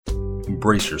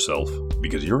brace yourself,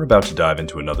 because you're about to dive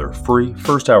into another free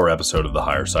first-hour episode of the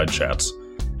Higher Side Chats,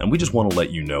 and we just want to let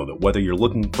you know that whether you're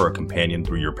looking for a companion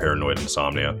through your paranoid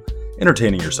insomnia,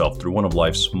 entertaining yourself through one of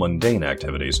life's mundane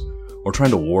activities, or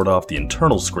trying to ward off the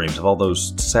internal screams of all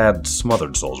those sad,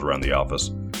 smothered souls around the office,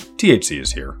 THC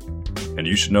is here. And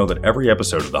you should know that every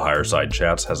episode of the Higher Side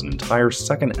Chats has an entire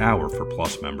second hour for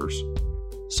Plus members.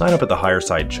 Sign up at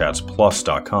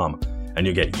thehighersidechatsplus.com and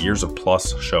you'll get years of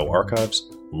Plus show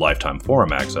archives, lifetime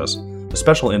forum access, a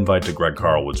special invite to Greg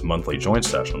Carlwood's monthly joint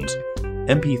sessions,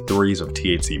 MP3s of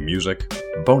THC music,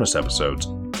 bonus episodes,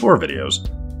 tour videos,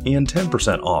 and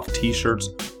 10% off t-shirts,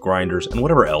 grinders, and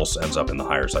whatever else ends up in the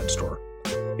Higher Side store.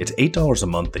 It's $8 a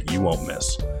month that you won't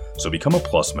miss, so become a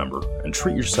Plus member and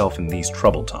treat yourself in these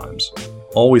troubled times.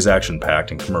 Always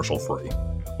action-packed and commercial-free,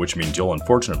 which means you'll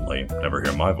unfortunately never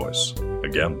hear my voice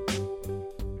again.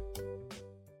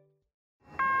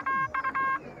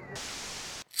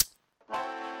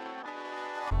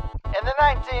 In the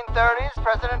 1930s,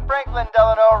 President Franklin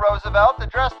Delano Roosevelt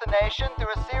addressed the nation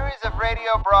through a series of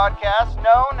radio broadcasts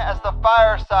known as the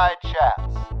Fireside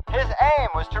Chats. His aim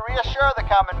was to reassure the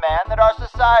common man that our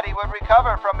society would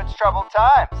recover from its troubled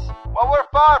times. Well, we're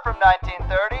far from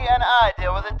 1930, and I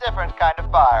deal with a different kind of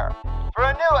fire. For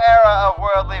a new era of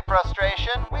worldly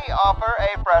frustration, we offer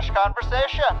a fresh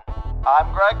conversation.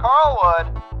 I'm Greg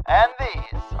Carlwood, and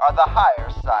these are the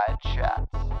Higher Side Chats.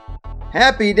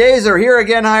 Happy days are here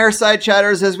again, Higher Side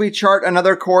Chatters, as we chart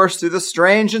another course through the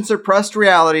strange and suppressed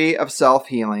reality of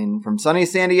self-healing. From sunny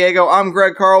San Diego, I'm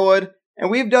Greg Carlwood,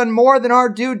 and we've done more than our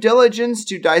due diligence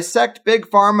to dissect Big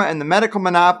Pharma and the medical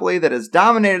monopoly that has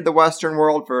dominated the Western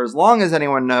world for as long as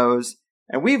anyone knows.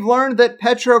 And we've learned that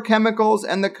petrochemicals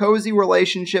and the cozy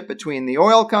relationship between the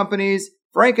oil companies,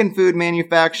 frankenfood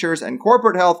manufacturers, and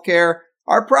corporate healthcare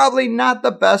are probably not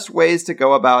the best ways to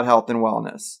go about health and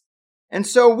wellness. And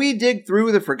so we dig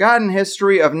through the forgotten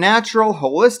history of natural,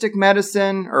 holistic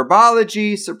medicine,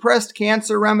 herbology, suppressed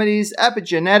cancer remedies,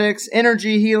 epigenetics,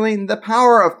 energy healing, the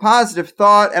power of positive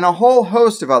thought, and a whole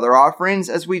host of other offerings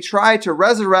as we try to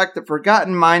resurrect the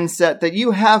forgotten mindset that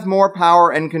you have more power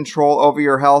and control over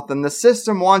your health than the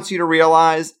system wants you to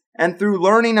realize. And through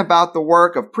learning about the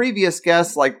work of previous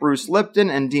guests like Bruce Lipton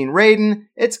and Dean Radin,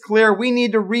 it's clear we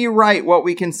need to rewrite what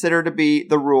we consider to be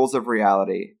the rules of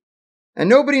reality. And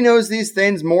nobody knows these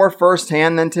things more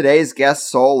firsthand than today's guest,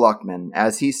 Sol Luckman,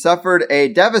 as he suffered a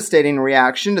devastating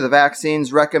reaction to the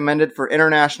vaccines recommended for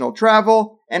international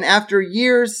travel, and after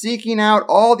years seeking out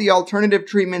all the alternative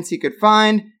treatments he could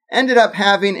find, ended up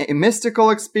having a mystical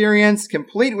experience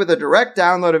complete with a direct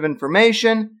download of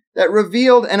information that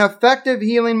revealed an effective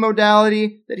healing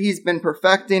modality that he's been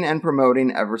perfecting and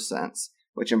promoting ever since,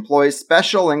 which employs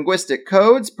special linguistic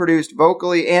codes produced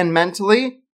vocally and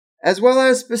mentally, as well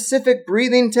as specific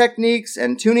breathing techniques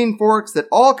and tuning forks that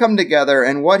all come together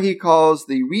in what he calls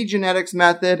the regenetics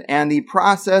method and the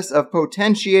process of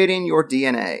potentiating your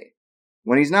DNA.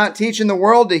 When he's not teaching the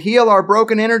world to heal our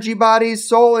broken energy bodies,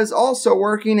 Sol is also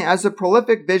working as a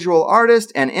prolific visual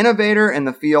artist and innovator in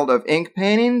the field of ink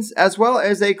paintings, as well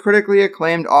as a critically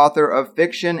acclaimed author of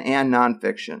fiction and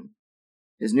nonfiction.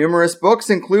 His numerous books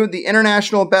include the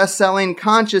international best-selling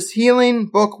Conscious Healing,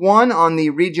 Book 1 on the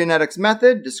Regenetics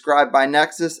Method, described by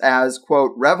Nexus as,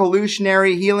 quote,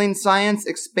 revolutionary healing science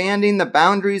expanding the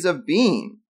boundaries of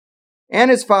being, and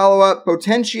his follow-up,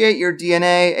 Potentiate Your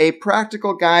DNA, a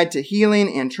practical guide to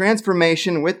healing and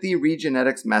transformation with the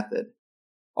Regenetics Method.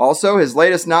 Also, his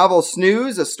latest novel,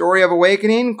 Snooze, A Story of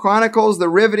Awakening, chronicles the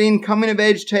riveting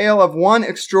coming-of-age tale of one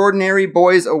extraordinary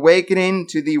boy's awakening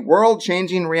to the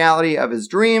world-changing reality of his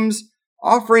dreams,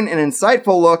 offering an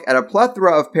insightful look at a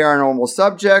plethora of paranormal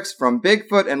subjects from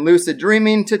Bigfoot and lucid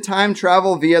dreaming to time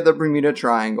travel via the Bermuda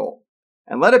Triangle.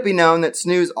 And let it be known that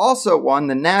Snooze also won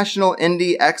the National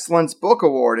Indie Excellence Book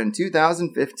Award in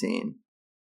 2015.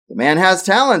 The man has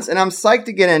talents, and I'm psyched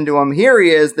to get into him. Here he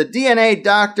is, the DNA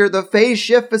doctor, the phase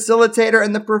shift facilitator,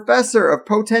 and the professor of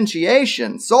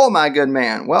potentiation. Sol, my good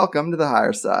man, welcome to the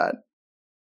Higher Side.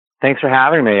 Thanks for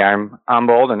having me. I'm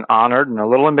humbled and honored and a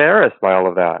little embarrassed by all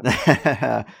of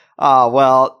that. Oh,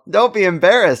 well, don't be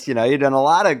embarrassed. You know, you've done a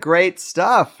lot of great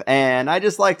stuff, and I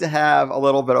just like to have a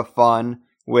little bit of fun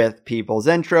with people's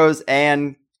intros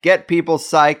and get people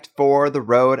psyched for the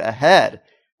road ahead.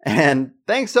 And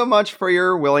thanks so much for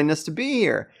your willingness to be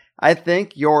here. I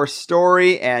think your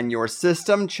story and your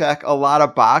system check a lot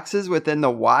of boxes within the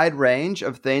wide range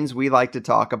of things we like to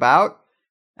talk about.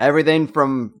 Everything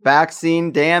from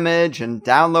vaccine damage and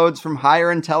downloads from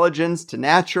higher intelligence to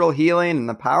natural healing and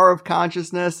the power of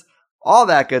consciousness, all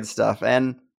that good stuff.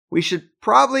 And we should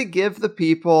probably give the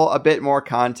people a bit more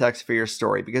context for your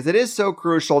story because it is so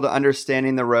crucial to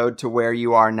understanding the road to where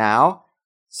you are now.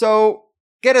 So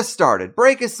get us started.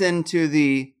 Break us into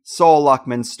the Sol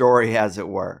Luckman story, as it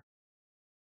were.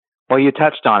 Well, you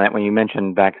touched on it when you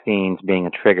mentioned vaccines being a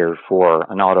trigger for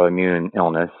an autoimmune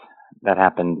illness. That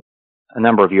happened a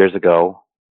number of years ago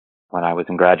when I was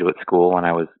in graduate school and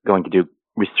I was going to do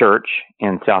research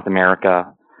in South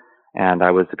America. And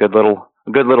I was a good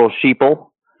little sheeple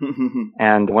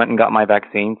and went and got my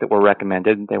vaccines that were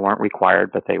recommended. They weren't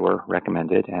required, but they were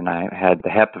recommended. And I had the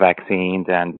hep vaccines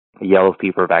and the yellow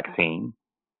fever vaccine.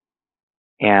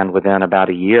 And within about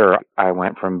a year, I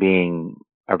went from being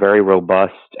a very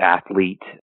robust athlete,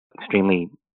 extremely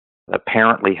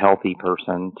apparently healthy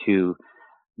person, to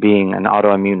being an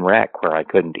autoimmune wreck where I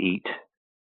couldn't eat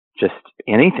just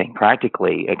anything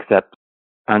practically except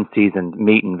unseasoned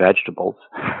meat and vegetables.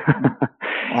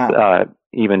 Wow.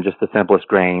 Even just the simplest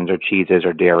grains or cheeses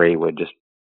or dairy would just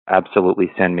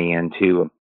absolutely send me into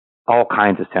all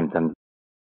kinds of symptoms.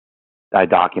 I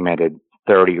documented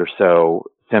 30 or so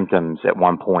symptoms at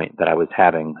one point that I was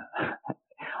having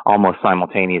almost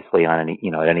simultaneously on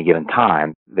at any given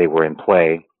time. They were in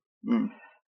play.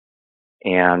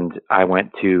 And I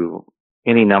went to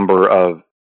any number of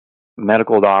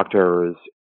medical doctors,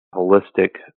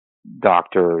 holistic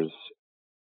doctors,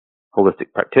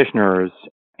 holistic practitioners,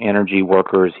 energy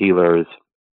workers, healers,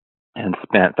 and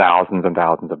spent thousands and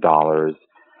thousands of dollars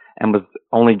and was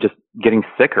only just getting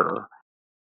sicker.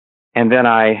 And then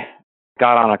I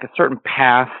got on a certain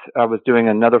path. I was doing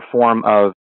another form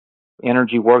of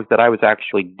energy work that I was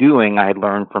actually doing. I had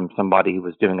learned from somebody who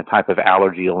was doing a type of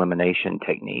allergy elimination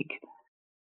technique.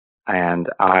 And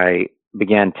I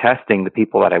began testing the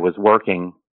people that I was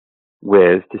working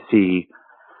with to see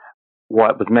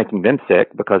what was making them sick,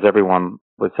 because everyone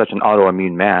was such an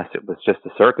autoimmune mess. It was just a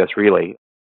circus, really,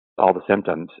 all the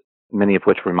symptoms, many of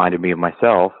which reminded me of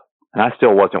myself. And I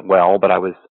still wasn't well, but I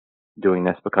was doing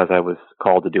this because I was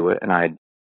called to do it, and I had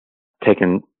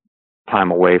taken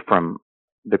time away from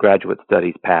the graduate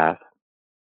studies path.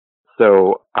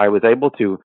 So I was able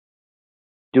to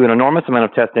do an enormous amount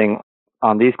of testing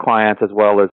on these clients as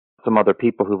well as some other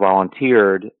people who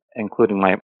volunteered, including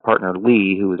my partner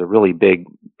Lee, who was a really big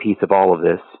piece of all of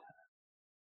this.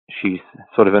 She's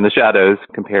sort of in the shadows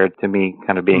compared to me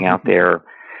kind of being out there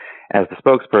as the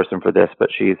spokesperson for this, but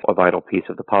she's a vital piece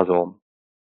of the puzzle.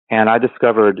 And I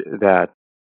discovered that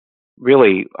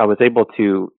really I was able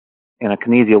to, in a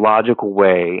kinesiological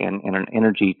way and in an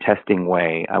energy testing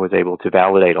way, I was able to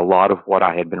validate a lot of what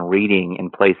I had been reading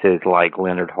in places like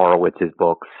Leonard Horowitz's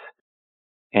books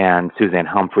and Suzanne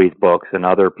Humphrey's books and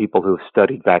other people who have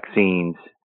studied vaccines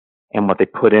and what they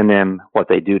put in them, what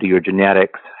they do to your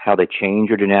genetics, how they change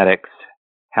your genetics,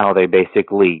 how they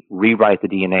basically rewrite the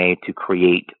DNA to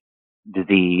create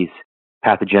disease,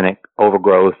 pathogenic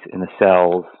overgrowth in the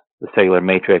cells, the cellular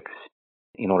matrix,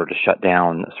 in order to shut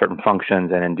down certain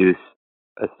functions and induce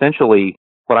essentially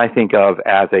what I think of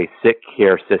as a sick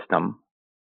care system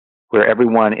where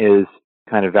everyone is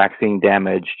kind of vaccine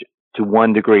damaged to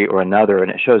one degree or another, and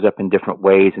it shows up in different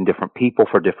ways in different people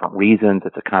for different reasons.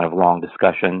 It's a kind of long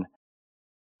discussion.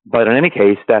 But in any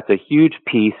case, that's a huge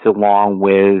piece along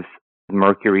with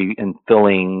mercury in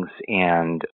fillings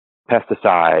and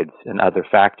pesticides and other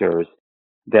factors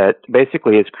that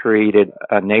basically has created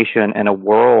a nation and a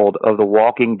world of the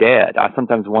Walking Dead. I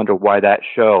sometimes wonder why that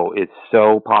show is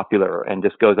so popular and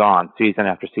just goes on season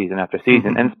after season after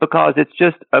season. And it's because it's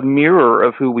just a mirror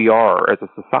of who we are as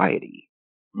a society.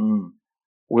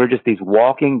 We're just these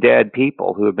Walking Dead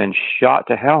people who have been shot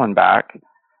to hell and back.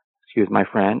 Excuse my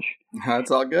French.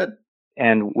 That's all good.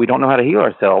 And we don't know how to heal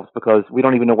ourselves because we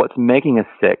don't even know what's making us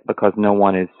sick because no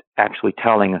one is actually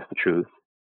telling us the truth.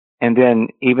 And then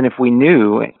even if we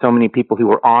knew, so many people who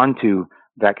were onto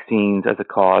vaccines as a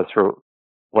cause for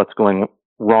what's going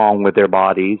wrong with their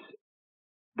bodies,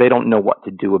 they don't know what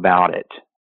to do about it.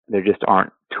 There just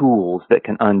aren't tools that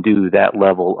can undo that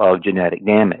level of genetic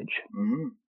damage.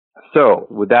 So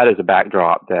with that as a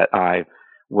backdrop, that I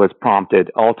was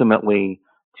prompted ultimately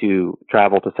to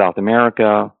travel to South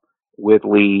America with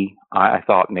Lee. I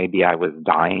thought maybe I was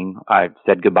dying. I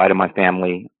said goodbye to my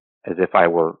family as if I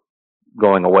were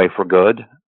going away for good.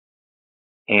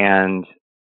 And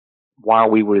while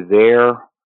we were there,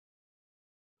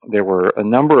 there were a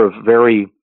number of very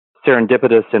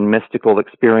serendipitous and mystical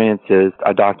experiences.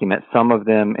 I document some of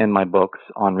them in my books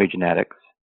on regenetics.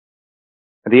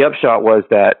 The upshot was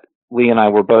that Lee and I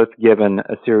were both given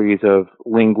a series of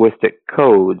linguistic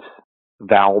codes,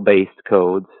 vowel-based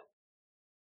codes,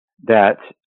 that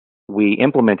we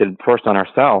implemented first on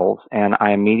ourselves, and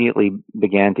I immediately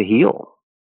began to heal.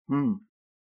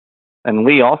 And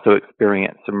Lee also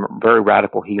experienced some very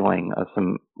radical healing of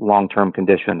some long-term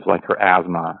conditions like her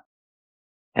asthma.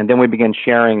 And then we began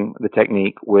sharing the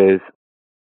technique with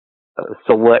a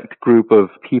select group of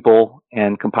people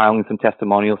and compiling some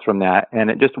testimonials from that. And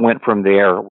it just went from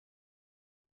there.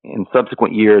 In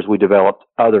subsequent years, we developed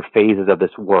other phases of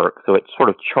this work. So it sort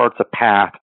of charts a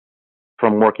path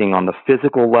from working on the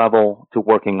physical level to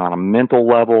working on a mental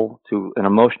level to an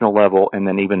emotional level and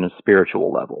then even a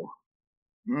spiritual level.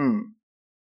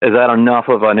 Is that enough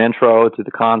of an intro to the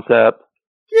concept?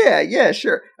 Yeah,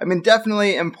 sure. I mean,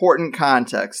 definitely important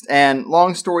context. And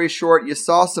long story short, you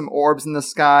saw some orbs in the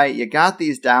sky, you got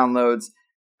these downloads.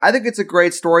 I think it's a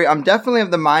great story. I'm definitely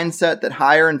of the mindset that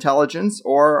higher intelligence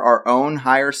or our own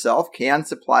higher self can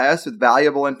supply us with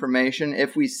valuable information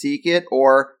if we seek it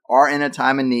or are in a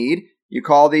time of need. You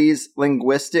call these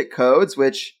linguistic codes,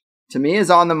 which to me is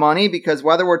on the money, because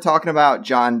whether we're talking about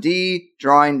John Dee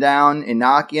drawing down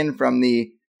Enochian from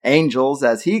the angels,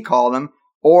 as he called them,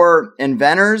 or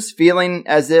inventors feeling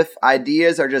as if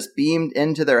ideas are just beamed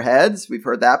into their heads, we've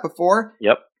heard that before.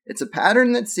 Yep. It's a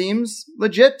pattern that seems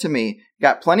legit to me.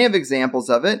 Got plenty of examples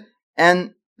of it.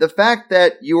 And the fact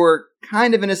that you were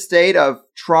kind of in a state of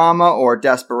trauma or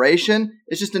desperation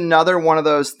is just another one of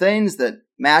those things that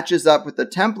matches up with the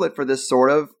template for this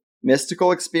sort of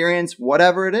mystical experience,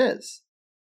 whatever it is.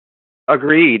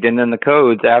 Agreed. And then the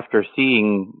codes, after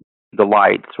seeing the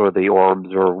lights or the orbs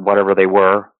or whatever they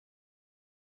were,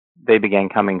 they began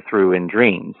coming through in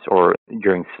dreams or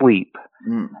during sleep.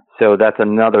 So that's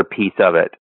another piece of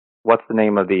it. What's the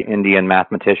name of the Indian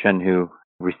mathematician who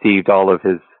received all of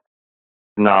his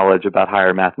knowledge about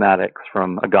higher mathematics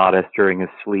from a goddess during his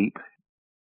sleep?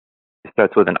 It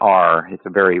starts with an R. It's a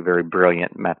very, very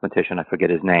brilliant mathematician. I forget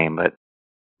his name, but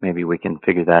maybe we can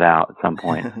figure that out at some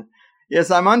point. Yes,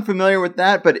 I'm unfamiliar with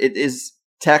that, but it is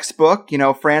textbook. You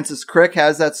know, Francis Crick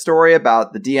has that story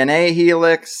about the DNA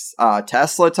helix.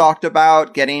 Tesla talked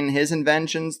about getting his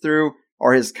inventions through,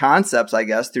 or his concepts, I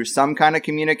guess, through some kind of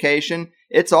communication.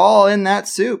 It's all in that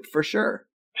soup, for sure.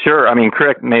 Sure. I mean,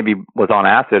 Crick maybe was on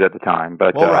acid at the time,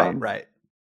 but right.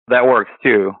 That works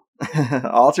too.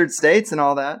 Altered states and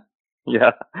all that.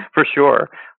 Yeah, for sure.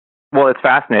 Well, it's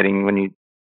fascinating when you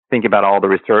think about all the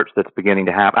research that's beginning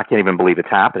to happen. I can't even believe it's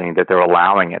happening, that they're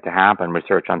allowing it to happen.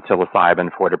 Research on psilocybin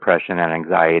for depression and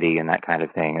anxiety and that kind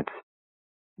of thing. It's,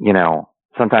 you know,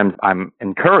 sometimes I'm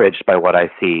encouraged by what I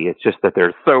see. It's just that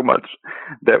there's so much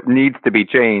that needs to be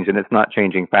changed, and it's not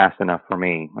changing fast enough for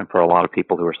me and for a lot of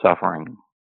people who are suffering.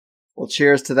 Well,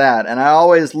 cheers to that. And I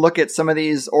always look at some of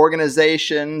these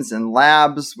organizations and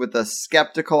labs with a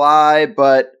skeptical eye,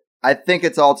 but I think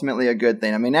it's ultimately a good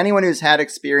thing. I mean, anyone who's had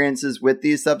experiences with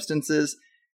these substances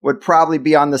would probably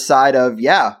be on the side of,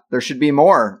 yeah, there should be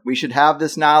more. We should have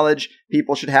this knowledge.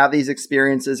 People should have these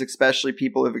experiences, especially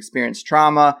people who've experienced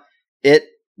trauma. It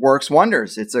works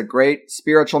wonders. It's a great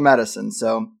spiritual medicine.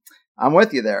 So I'm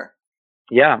with you there.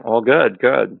 Yeah, well, good.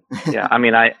 Yeah, I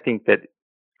mean, I think that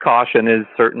caution is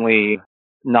certainly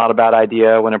not a bad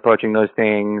idea when approaching those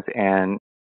things, and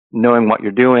knowing what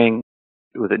you're doing.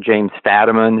 Was it James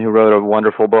Fadiman who wrote a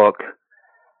wonderful book?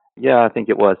 Yeah, I think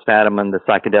it was Fadiman, The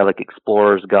Psychedelic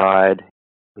Explorer's Guide.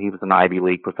 He was an Ivy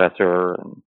League professor,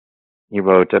 and he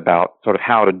wrote about sort of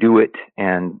how to do it,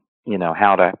 and you know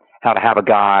how to have a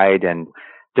guide and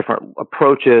different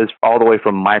approaches, all the way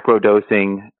from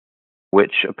microdosing,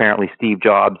 which apparently Steve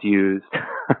Jobs used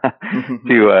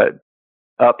to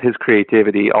up his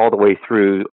creativity, all the way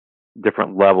through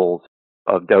different levels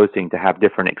of dosing to have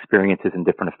different experiences and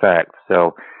different effects.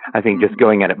 So I think just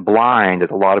going at it blind, as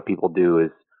a lot of people do, is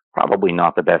probably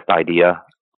not the best idea,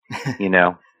 you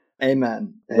know.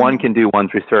 Amen. One can do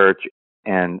one's research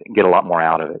and get a lot more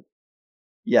out of it.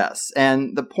 Yes.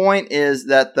 And the point is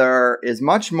that there is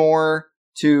much more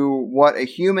to what a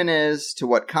human is, to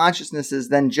what consciousness is,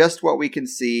 than just what we can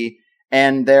see.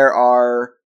 And there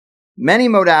are many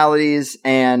modalities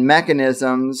and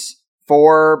mechanisms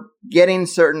for getting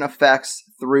certain effects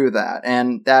through that.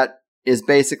 And that is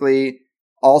basically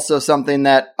also something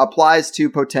that applies to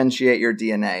potentiate your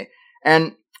DNA.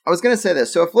 And I was going to say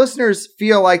this. So if listeners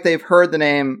feel like they've heard the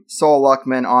name Sol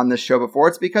Luckman on this show before,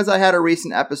 it's because I had a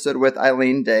recent episode with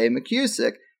Eileen Day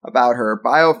McCusick about her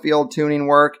biofield tuning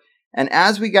work. And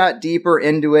as we got deeper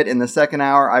into it in the second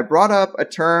hour, I brought up a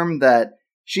term that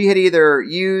she had either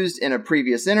used in a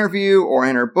previous interview or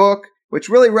in her book, which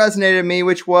really resonated with me,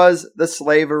 which was the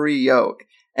slavery yoke.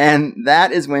 And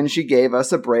that is when she gave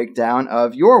us a breakdown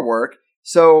of your work.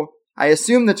 So I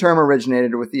assume the term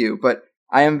originated with you, but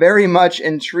I am very much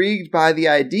intrigued by the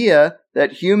idea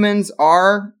that humans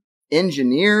are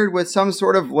engineered with some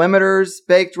sort of limiters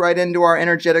baked right into our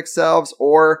energetic selves,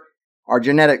 or our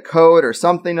genetic code or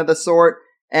something of the sort.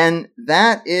 And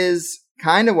that is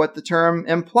kind of what the term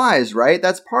implies, right?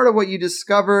 That's part of what you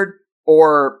discovered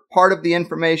or part of the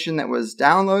information that was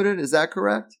downloaded. Is that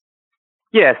correct?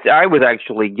 Yes, I was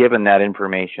actually given that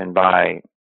information by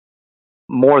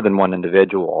more than one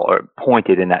individual or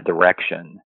pointed in that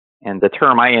direction. And the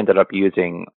term I ended up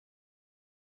using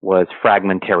was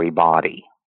fragmentary body.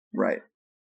 Right.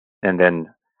 And then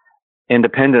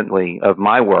independently of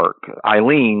my work,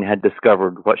 Eileen had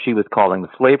discovered what she was calling the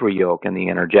slavery yoke in the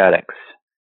energetics.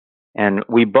 And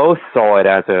we both saw it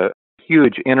as a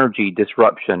huge energy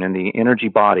disruption in the energy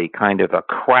body, kind of a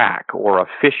crack or a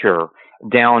fissure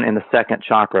down in the second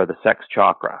chakra, the sex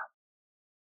chakra.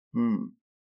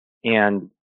 And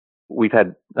we've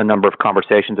had a number of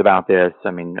conversations about this.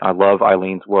 I mean, I love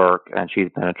Eileen's work, and she's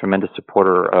been a tremendous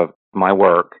supporter of my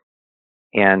work.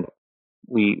 And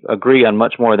we agree on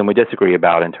much more than we disagree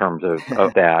about in terms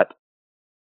of that.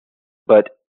 But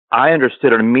I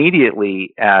understood it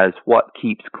immediately as what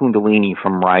keeps Kundalini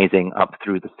from rising up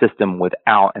through the system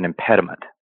without an impediment.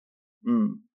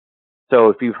 So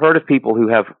if you've heard of people who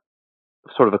have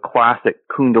sort of a classic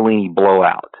Kundalini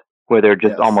blowout, where they're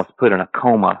just almost put in a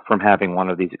coma from having one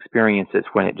of these experiences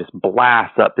when it just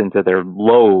blasts up into their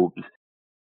lobes.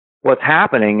 What's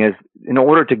happening is, in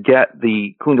order to get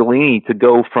the Kundalini to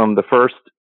go from the first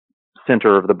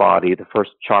center of the body, the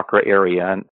first chakra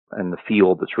area and the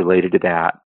field that's related to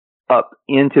that, up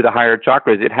into the higher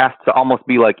chakras, it has to almost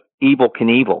be like Evel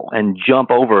Knievel and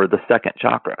jump over the second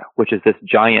chakra, which is this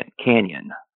giant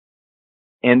canyon.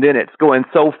 And then it's going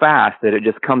so fast that it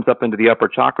just comes up into the upper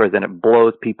chakras and it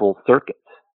blows people's circuits.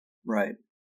 Right.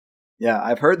 Yeah,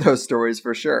 I've heard those stories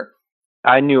for sure.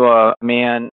 I knew a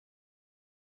man,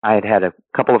 I had had a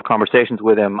couple of conversations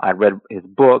with him. I read his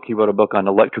book. He wrote a book on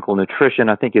electrical nutrition.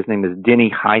 I think his name is Denny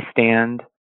Highstand.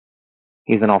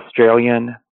 He's an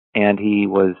Australian, and he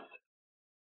was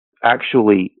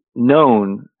actually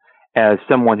known as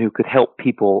someone who could help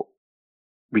people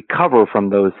recover from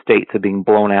those states of being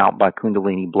blown out by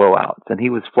Kundalini blowouts. And he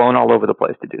was flown all over the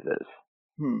place to do this.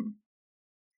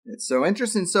 It's so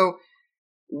interesting. So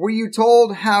were you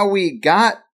told how we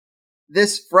got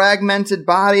this fragmented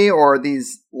body or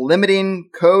these limiting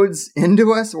codes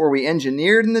into us? Were we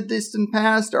engineered in the distant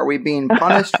past? Are we being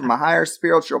punished from a higher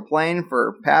spiritual plane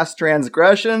for past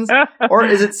transgressions? Or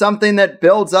is it something that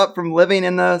builds up from living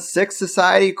in the sixth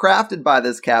society crafted by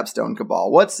this capstone cabal?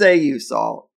 What say you,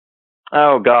 Saul?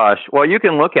 Oh, gosh. Well, you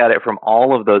can look at it from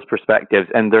all of those perspectives,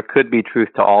 and there could be truth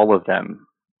to all of them.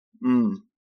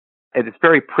 It's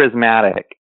very prismatic.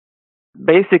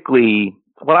 Basically,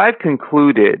 what I've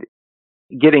concluded,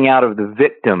 getting out of the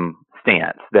victim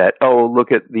stance that, oh,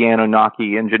 look at the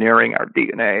Anunnaki engineering our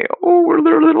DNA. Oh, we're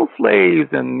their little slaves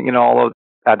and, all of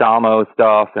Adamo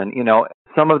stuff. And,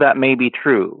 some of that may be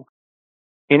true.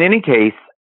 In any case,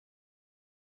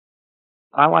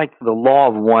 I like the law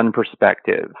of one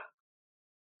perspective.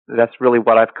 That's really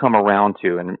what I've come around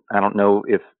to. And I don't know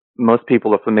if most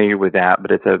people are familiar with that,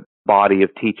 but it's a body of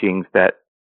teachings that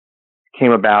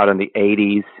came about in the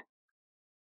 80s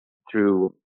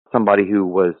through somebody who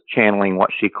was channeling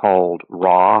what she called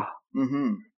Ra.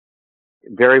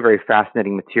 Very, very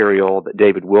fascinating material that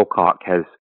David Wilcock has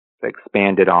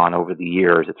expanded on over the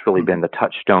years. It's really been the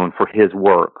touchstone for his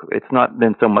work. It's not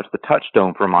been so much the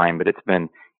touchstone for mine, but it's been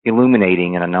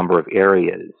illuminating in a number of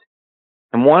areas.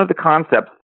 And one of the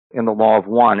concepts in the law of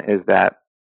one is that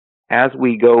as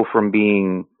we go from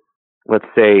being, let's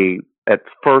say, at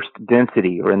first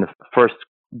density or in the first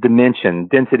dimension,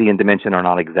 density and dimension are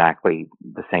not exactly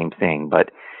the same thing, but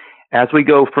as we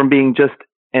go from being just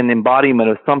an embodiment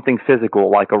of something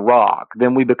physical like a rock,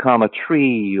 then we become a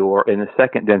tree, or in the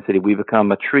second density we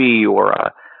become a tree or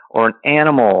an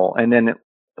animal, and then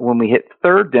when we hit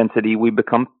third density we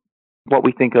become what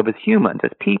we think of as humans,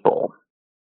 as people.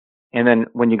 And then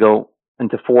when you go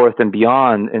into fourth and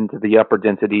beyond, into the upper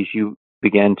densities, you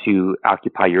begin to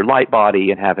occupy your light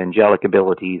body and have angelic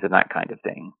abilities and that kind of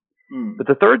thing. But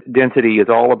the third density is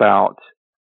all about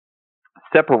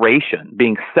separation,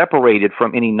 being separated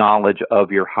from any knowledge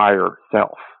of your higher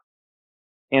self.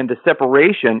 And the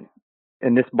separation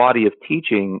in this body of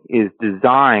teaching is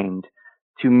designed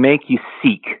to make you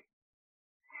seek.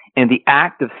 And the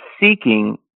act of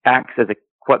seeking acts as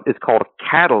what is called a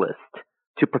catalyst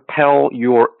to propel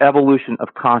your evolution of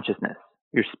consciousness,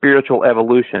 your spiritual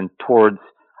evolution towards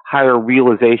higher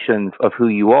realizations of who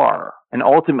you are. And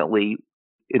ultimately,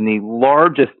 in the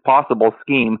largest possible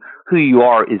scheme, who you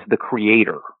are is the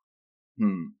creator.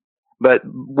 But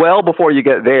well before you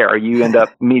get there, you end up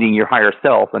meeting your higher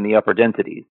self in the upper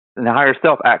densities. And the higher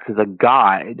self acts as a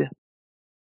guide,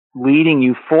 leading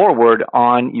you forward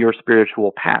on your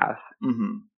spiritual path.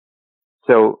 Mm-hmm.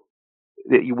 So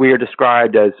we are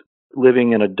described as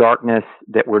living in a darkness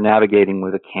that we're navigating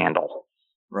with a candle.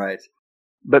 Right.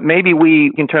 But maybe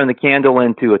we can turn the candle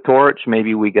into a torch.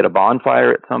 Maybe we get a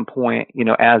bonfire at some point,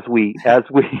 as we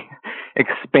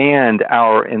expand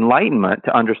our enlightenment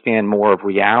to understand more of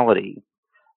reality.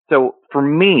 So for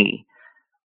me,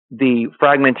 the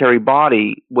fragmentary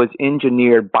body was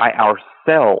engineered by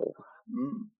ourselves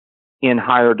in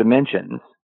higher dimensions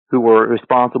who were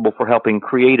responsible for helping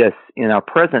create us in our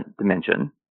present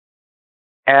dimension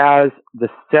as the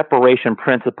separation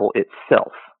principle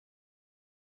itself.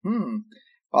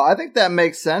 Well, I think that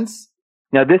makes sense.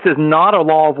 Now, this is not a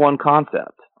law of one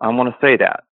concept. I want to say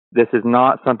that. This is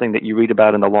not something that you read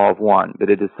about in the law of one, but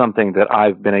it is something that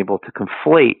I've been able to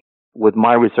conflate with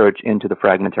my research into the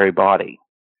fragmentary body.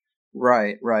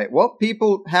 Right. Well,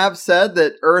 people have said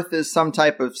that Earth is some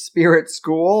type of spirit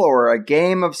school or a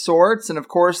game of sorts. And of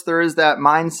course, there is that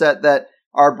mindset that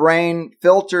our brain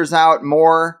filters out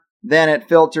more than it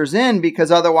filters in,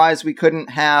 because otherwise we couldn't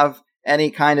have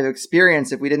any kind of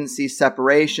experience if we didn't see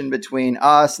separation between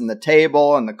us and the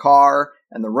table and the car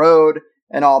and the road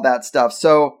and all that stuff.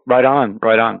 So right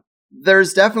on.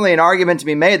 There's definitely an argument to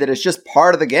be made that it's just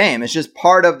part of the game. It's just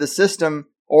part of the system,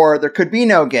 or there could be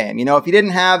no game. If you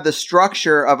didn't have the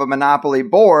structure of a Monopoly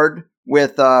board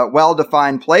with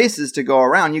well-defined places to go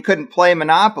around, you couldn't play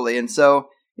Monopoly. And so,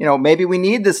 maybe we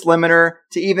need this limiter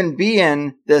to even be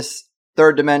in this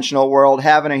third dimensional world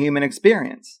having a human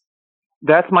experience.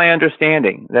 That's my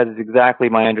understanding. That is exactly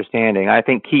my understanding. I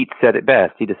think Keats said it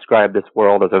best. He described this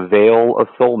world as a veil of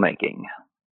soul making.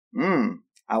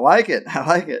 I like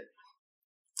it.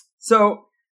 So,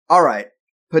 all right.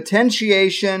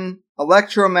 Potentiation,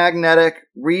 electromagnetic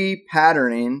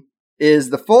repatterning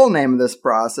is the full name of this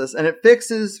process, and it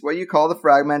fixes what you call the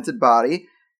fragmented body.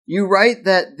 You write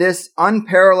that this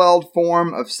unparalleled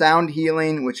form of sound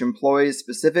healing, which employs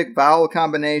specific vowel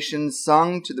combinations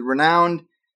sung to the renowned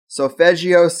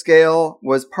solfeggio scale,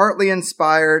 was partly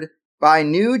inspired by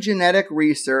new genetic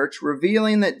research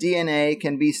revealing that DNA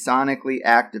can be sonically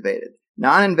activated,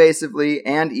 non-invasively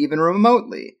and even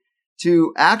remotely,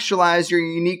 to actualize your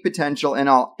unique potential in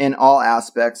all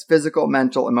aspects, physical,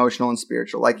 mental, emotional, and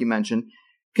spiritual, like you mentioned.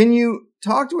 Can you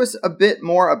talk to us a bit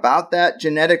more about that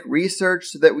genetic research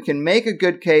so that we can make a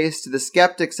good case to the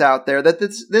skeptics out there that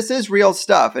this is real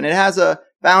stuff and it has a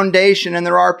foundation and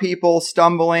there are people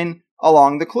stumbling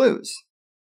along the clues?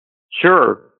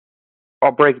 Sure.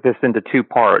 I'll break this into two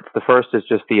parts. The first is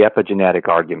just the epigenetic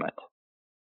argument.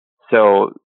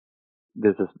 So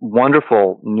there's this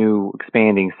wonderful new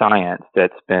expanding science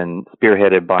that's been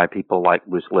spearheaded by people like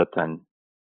Bruce Lipton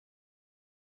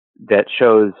that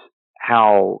shows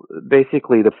how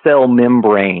basically the cell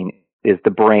membrane is the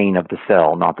brain of the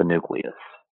cell, not the nucleus.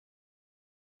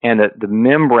 And that the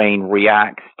membrane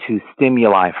reacts to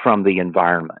stimuli from the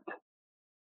environment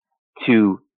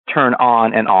to turn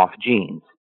on and off genes.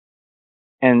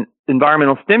 And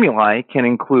environmental stimuli can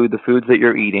include the foods that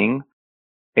you're eating.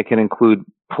 It can include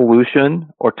pollution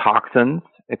or toxins.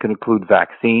 It can include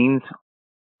vaccines.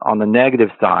 On the negative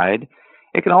side,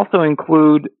 it can also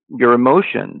include your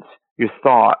emotions, your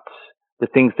thoughts, the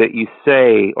things that you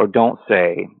say or don't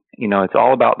say. It's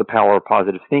all about the power of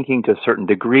positive thinking to a certain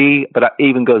degree, but it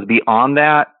even goes beyond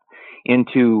that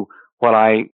into what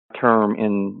I term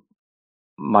in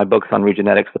my books on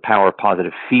regenetics, the power of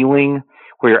positive feeling,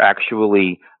 where you're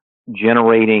actually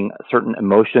generating certain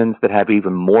emotions that have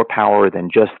even more power than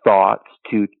just thoughts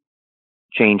to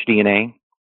change DNA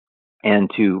and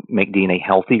to make DNA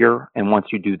healthier. And once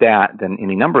you do that, then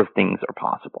any number of things are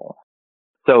possible.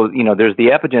 So, there's the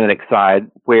epigenetic side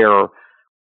where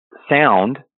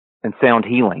sound and sound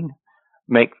healing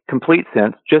make complete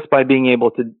sense just by being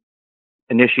able to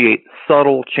initiate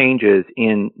subtle changes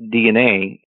in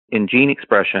DNA, in gene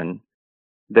expression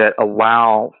that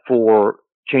allow for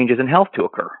changes in health to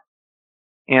occur.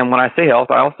 And when I say health,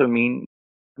 I also mean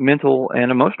mental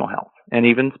and emotional health and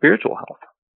even spiritual health,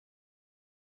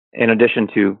 in addition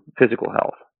to physical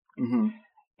health. Mm-hmm.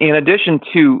 In addition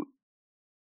to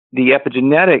the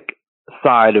epigenetic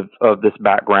side of this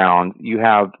background, you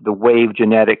have the wave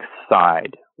genetics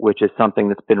side, which is something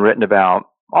that's been written about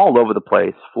all over the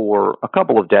place for a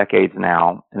couple of decades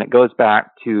now. And it goes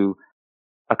back to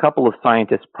a couple of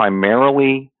scientists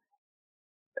primarily.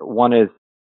 One is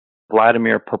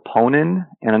Vladimir Poponin,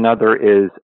 and another is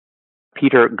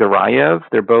Peter Garayev.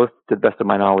 They're both, to the best of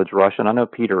my knowledge, Russian. I know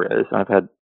Peter is. I've had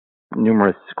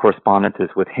numerous correspondences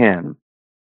with him.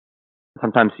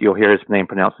 Sometimes you'll hear his name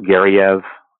pronounced Garyev.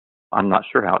 I'm not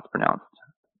sure how it's pronounced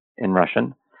in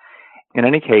Russian. In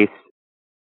any case,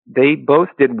 they both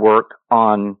did work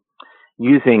on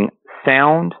using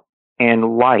sound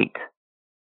and light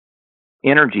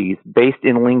energies based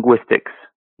in linguistics,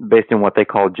 based in what they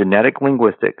call genetic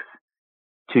linguistics,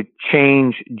 to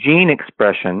change gene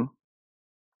expression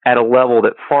at a level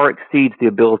that far exceeds the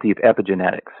ability of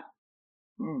epigenetics.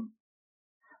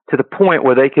 To the point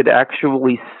where they could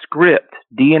actually script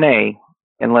DNA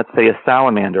in, let's say, a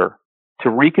salamander to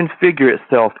reconfigure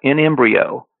itself in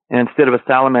embryo. And instead of a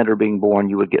salamander being born,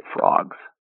 you would get frogs.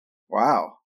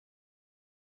 Wow.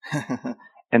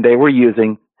 And they were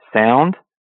using sound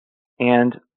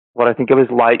and what I think of as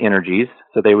light energies.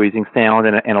 So they were using sound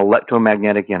and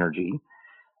electromagnetic energy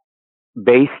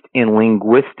based in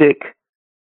linguistic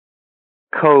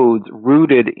codes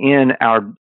rooted in our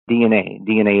DNA.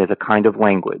 DNA is a kind of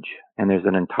language, and there's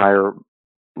an entire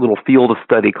little field of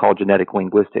study called genetic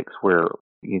linguistics where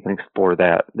you can explore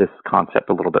this concept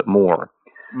a little bit more.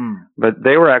 But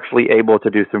they were actually able to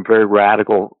do some very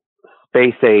radical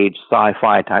space-age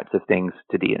sci-fi types of things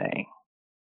to DNA.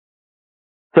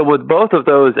 So with both of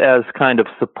those as kind of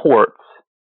supports,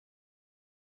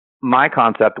 my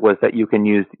concept was that you can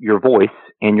use your voice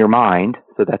and your mind,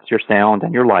 so that's your sound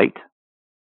and your light.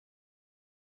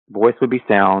 Voice would be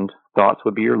sound, thoughts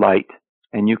would be your light,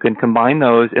 and you can combine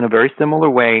those in a very similar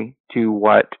way to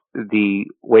what the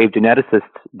wave geneticists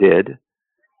did,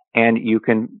 and you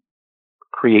can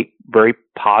create very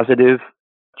positive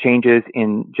changes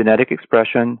in genetic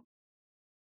expression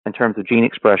in terms of gene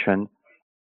expression,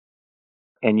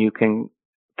 and you can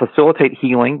facilitate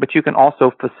healing, but you can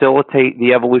also facilitate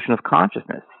the evolution of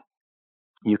consciousness.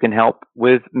 You can help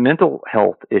with mental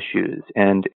health issues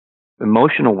and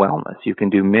emotional wellness. You can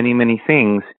do many, many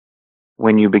things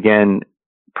when you begin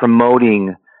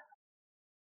promoting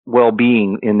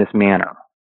well-being in this manner.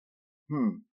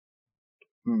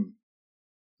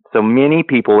 So many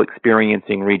people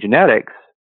experiencing regenetics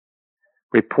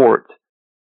report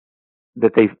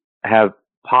that they have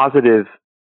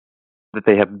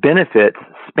benefits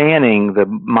spanning the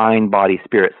mind, body,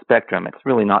 spirit spectrum. It's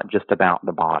really not just about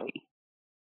the body.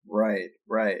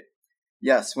 Right.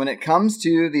 Yes, when it comes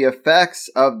to the effects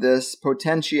of this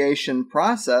potentiation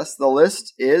process, the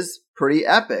list is pretty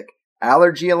epic.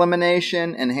 Allergy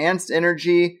elimination, enhanced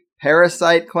energy,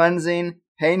 parasite cleansing,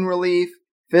 pain relief,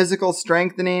 physical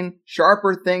strengthening,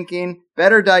 sharper thinking,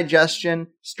 better digestion,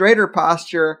 straighter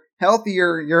posture,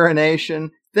 healthier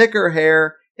urination, thicker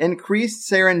hair,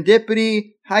 increased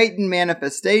serendipity, heightened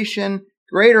manifestation,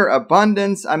 greater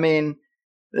abundance. I mean,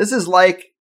 this is like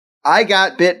I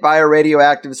got bit by a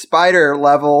radioactive spider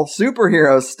level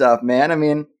superhero stuff, man. I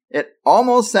mean, it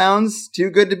almost sounds too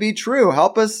good to be true.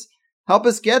 Help us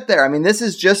get there. I mean, this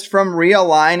is just from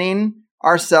realigning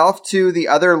ourselves to the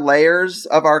other layers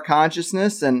of our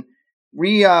consciousness and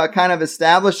kind of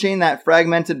establishing that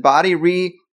fragmented body,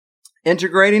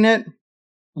 reintegrating it.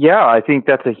 Yeah, I think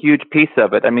that's a huge piece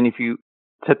of it. I mean,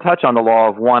 to touch on the law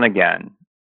of one again,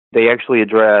 they actually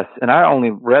address, and I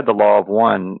only read the law of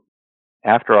one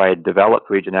after I had developed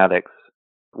regenetics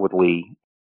with Lee,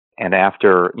 and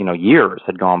after, years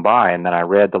had gone by, and then I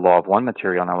read the law of one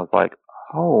material, and I was like,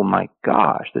 oh my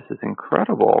gosh, this is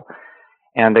incredible.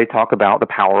 And they talk about the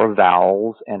power of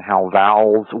vowels and how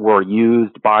vowels were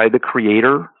used by the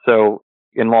creator. So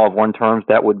in law of one terms,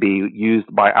 that would be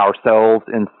used by ourselves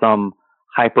in some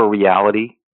hyper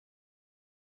reality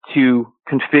to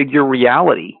configure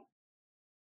reality.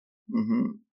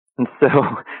 And so,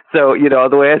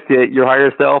 the way I see it, your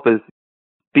higher self is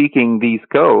speaking these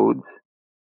codes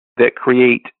that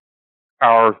create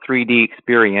our 3D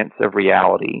experience of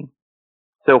reality.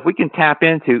 So if we can tap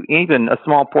into even a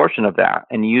small portion of that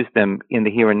and use them in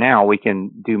the here and now, we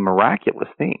can do miraculous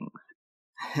things.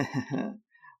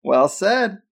 Well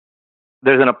said.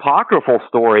 There's an apocryphal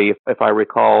story, if I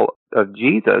recall, of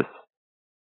Jesus,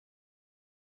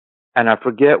 and I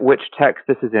forget which text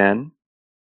this is in,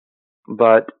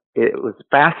 but it was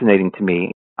fascinating to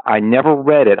me. I never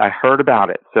read it. I heard about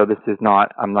it. So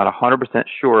I'm not 100%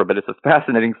 sure, but it's a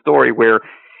fascinating story where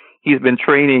he's been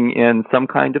training in some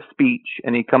kind of speech,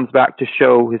 and he comes back to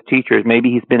show his teachers. Maybe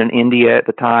he's been in India at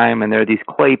the time, and there are these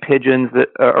clay pigeons that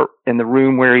are in the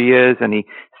room where he is, and he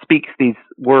speaks these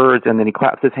words, and then he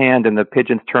claps his hand, and the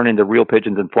pigeons turn into real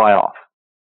pigeons and fly off.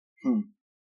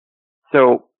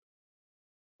 So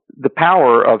the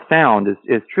power of sound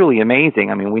is truly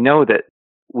amazing. I mean, we know that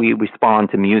we respond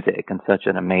to music in such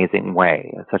an amazing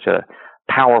way, in such a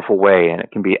powerful way, and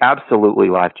it can be absolutely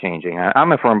life-changing.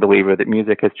 I'm a firm believer that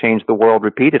music has changed the world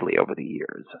repeatedly over the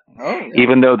years.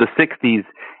 Even though the 60s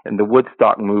and the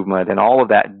Woodstock movement and all of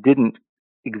that didn't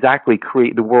exactly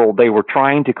create the world they were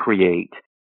trying to create,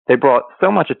 they brought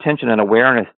so much attention and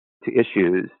awareness to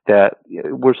issues that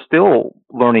we're still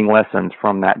learning lessons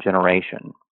from that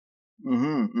generation.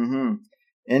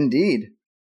 Indeed.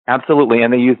 Absolutely,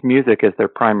 and they use music as their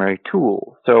primary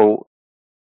tool. So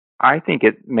I think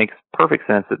it makes perfect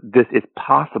sense that this is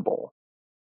possible.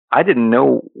 I didn't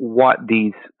know what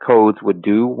these codes would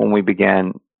do when we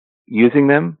began using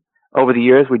them. Over the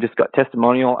years, we just got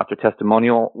testimonial after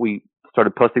testimonial. We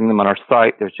started posting them on our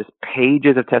site. There's just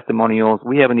pages of testimonials.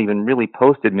 We haven't even really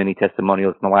posted many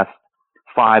testimonials in the last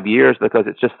 5 years because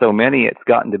it's just so many. It's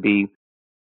gotten to be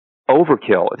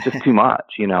overkill. It's just too much.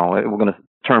 We're going to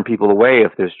turn people away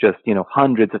if there's just,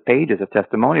 hundreds of pages of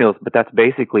testimonials, but that's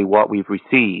basically what we've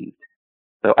received.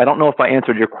 So I don't know if I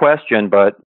answered your question,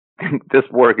 but this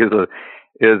work is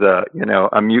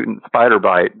a mutant spider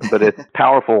bite, but it's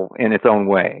powerful in its own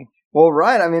way. Well,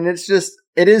 right. I mean,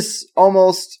 it is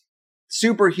almost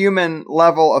superhuman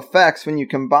level effects when you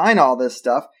combine all this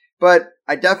stuff, but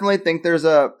I definitely think there's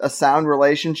a sound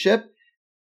relationship.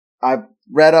 I've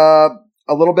read a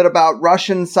little bit about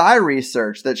Russian psi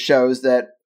research that shows that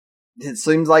it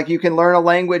seems like you can learn a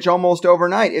language almost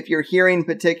overnight. If you're hearing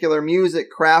particular music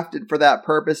crafted for that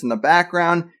purpose in the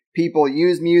background, people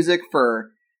use music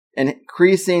for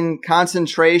increasing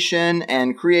concentration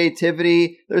and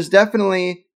creativity. There's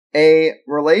definitely a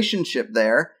relationship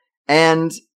there.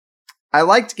 And I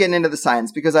liked getting into the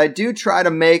science because I do try to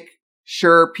make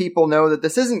sure people know that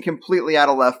this isn't completely out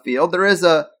of left field. There is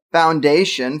a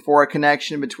foundation for a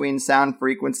connection between sound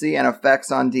frequency and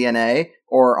effects on DNA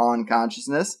or on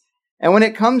consciousness. And when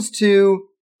it comes to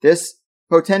this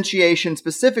potentiation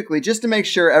specifically, just to make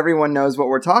sure everyone knows what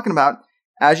we're talking about,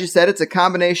 as you said, it's a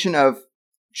combination of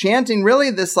chanting really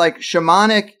this like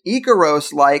shamanic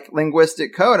Icaros-like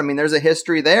linguistic code. I mean, there's a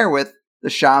history there with the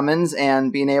shamans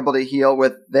and being able to heal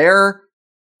with their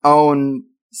own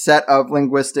set of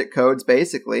linguistic codes,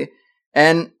 basically.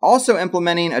 And also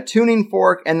implementing a tuning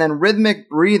fork and then rhythmic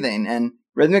breathing. And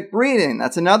rhythmic breathing,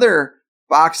 that's another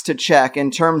box to check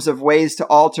in terms of ways to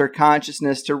alter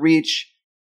consciousness to reach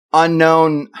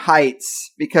unknown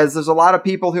heights, because there's a lot of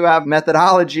people who have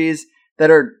methodologies that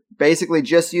are basically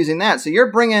just using that. So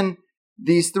you're bringing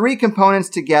these three components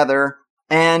together.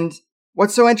 And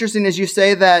what's so interesting is you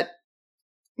say that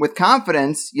with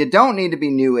confidence, you don't need to be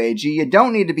new agey. You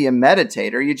don't need to be a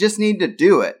meditator. You just need to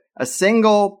do it. A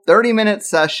single 30-minute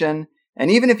session. And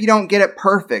even if you don't get it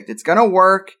perfect, it's going to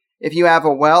work if you have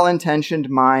a well-intentioned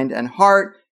mind and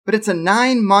heart. But it's a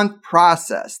 9-month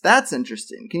process. That's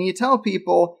interesting. Can you tell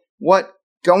people what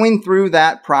going through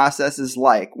that process is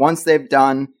like once they've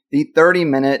done the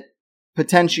 30-minute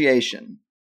potentiation?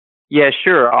 Yeah,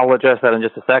 sure. I'll address that in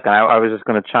just a second. I was just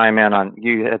going to chime in on,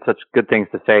 you had such good things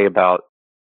to say about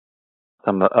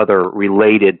some other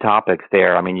related topics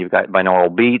there. I mean, you've got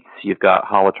binaural beats, you've got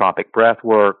holotropic breath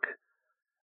work,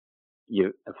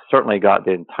 you've certainly got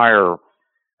the entire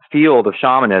field of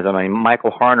shamanism. I mean,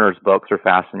 Michael Harner's books are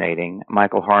fascinating.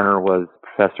 Michael Harner was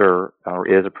professor, or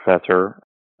is a professor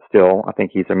still. I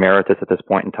think he's emeritus at this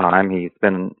point in time.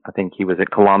 I think he was at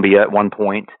Columbia at one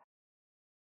point.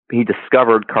 He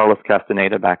discovered Carlos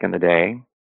Castaneda back in the day.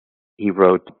 He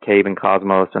wrote Cave and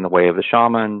Cosmos and The Way of the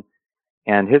Shaman.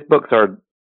 And his books are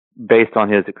based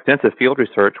on his extensive field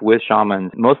research with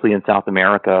shamans, mostly in South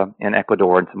America and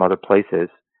Ecuador and some other places,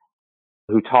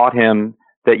 who taught him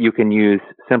that you can use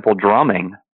simple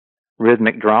drumming,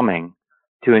 rhythmic drumming,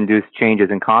 to induce changes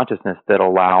in consciousness that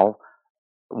allow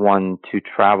one to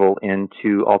travel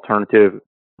into alternative,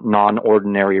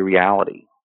 non-ordinary reality.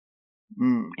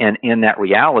 And in that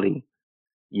reality,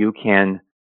 you can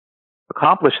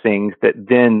accomplish things that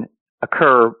then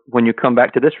occur when you come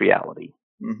back to this reality.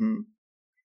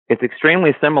 It's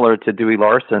extremely similar to Dewey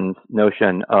Larson's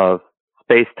notion of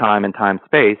space-time and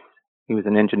time-space. He was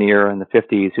an engineer in the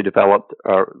 50s who developed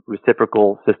a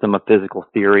reciprocal system of physical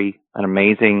theory, an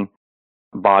amazing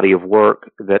body of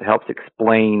work that helps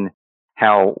explain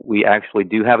how we actually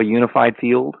do have a unified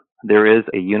field. There is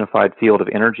a unified field of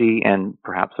energy and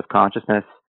perhaps of consciousness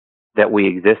that we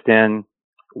exist in,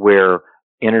 where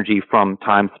energy from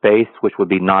time-space, which would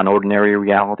be non-ordinary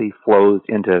reality, flows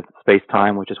into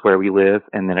space-time, which is where we live,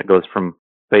 and then it goes from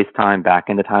space-time back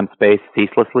into time-space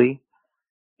ceaselessly.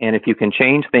 And if you can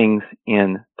change things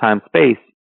in time-space,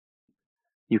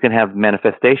 you can have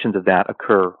manifestations of that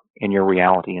occur in your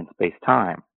reality in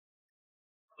space-time.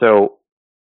 So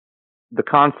the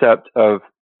concept of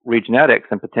regenetics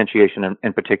and potentiation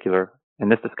in particular in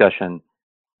this discussion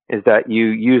is that you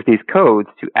use these codes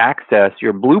to access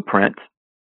your blueprint,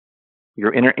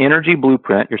 your inner energy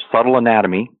blueprint, your subtle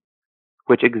anatomy,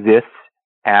 which exists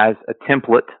as a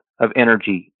template of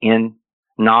energy in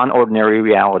non-ordinary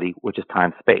reality, which is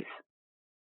time-space.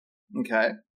 Okay.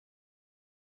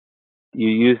 You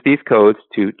use these codes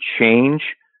to change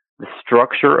the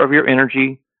structure of your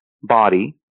energy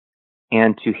body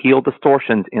and to heal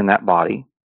distortions in that body.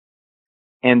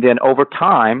 And then over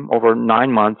time, over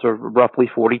 9 months or roughly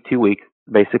 42 weeks,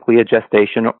 basically a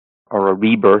gestation or a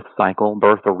rebirth cycle,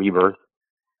 birth or rebirth,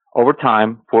 over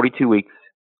time, 42 weeks,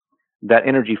 that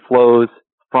energy flows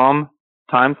from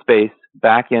time-space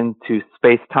back into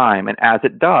space-time. And as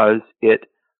it does, it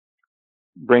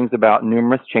brings about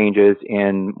numerous changes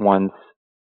in one's,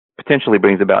 potentially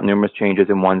brings about numerous changes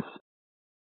in one's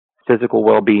physical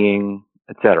well-being,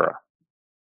 etc.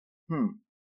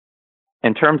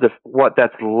 In terms of what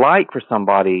that's like for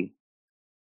somebody,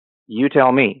 you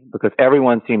tell me, because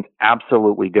everyone seems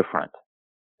absolutely different.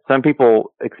 Some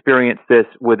people experience this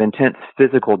with intense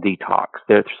physical detox.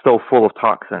 They're so full of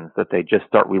toxins that they just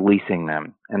start releasing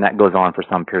them, and that goes on for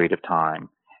some period of time,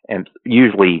 and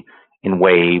usually in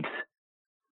waves.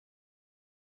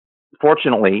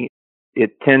 Fortunately,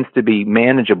 it tends to be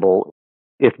manageable,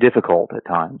 if difficult at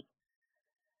times.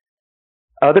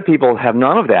 Other people have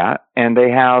none of that, and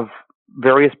they have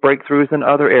various breakthroughs in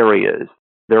other areas.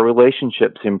 Their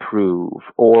relationships improve,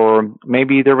 or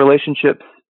maybe their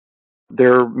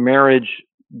marriage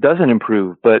doesn't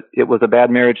improve, but it was a bad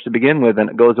marriage to begin with, and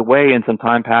it goes away, and some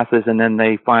time passes, and then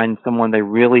they find someone they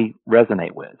really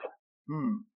resonate with.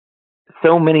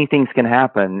 So many things can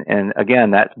happen, and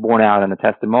again, that's borne out in the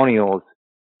testimonials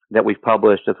that we've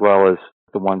published, as well as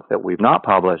the ones that we've not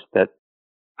published, that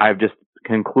I've just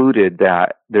concluded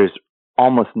that there's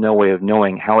almost no way of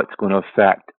knowing how it's going to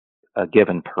affect a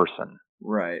given person.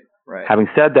 Right. Having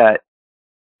said that,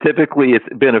 typically it's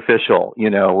beneficial. We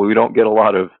don't get a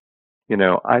lot of,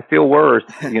 I feel worse.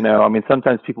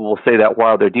 Sometimes people will say that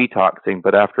while they're detoxing,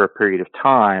 but after a period of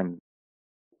time,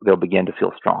 they'll begin to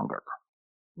feel stronger.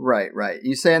 Right.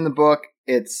 You say in the book,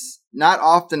 it's not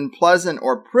often pleasant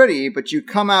or pretty, but you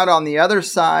come out on the other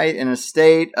side in a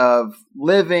state of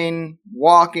living,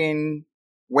 walking,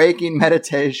 waking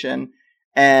meditation,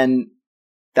 and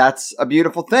that's a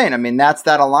beautiful thing. That's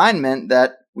that alignment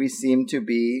that we seem to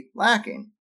be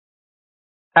lacking.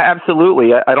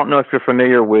 Absolutely. I don't know if you're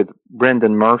familiar with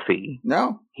Brendan Murphy.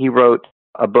 No. He wrote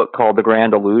a book called The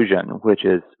Grand Illusion,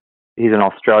 he's an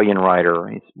Australian writer.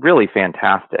 He's really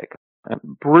fantastic, a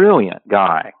brilliant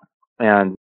guy.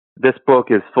 And this book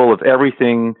is full of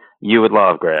everything you would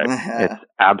love, Greg. It's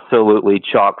absolutely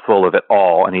chock full of it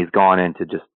all. And he's gone into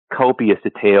just copious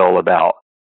detail about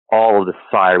all of the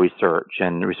psi research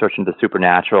and research into the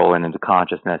supernatural and into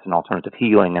consciousness and alternative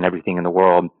healing and everything in the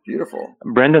world. Beautiful.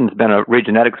 Brendan's been a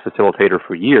regenetics facilitator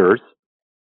for years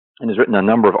and has written a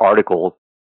number of articles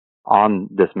on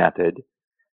this method,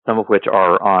 some of which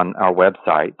are on our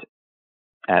website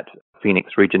at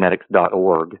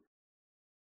phoenixregenetics.org.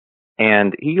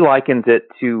 And he likens it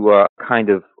to a kind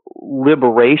of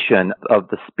liberation of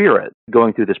the spirit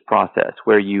going through this process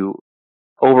where you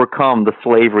overcome the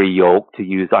slavery yoke, to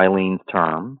use Eileen's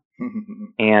term,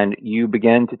 and you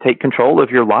begin to take control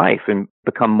of your life and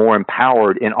become more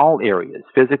empowered in all areas,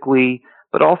 physically,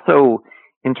 but also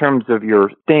in terms of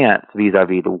your stance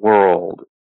vis-a-vis the world.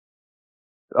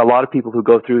 A lot of people who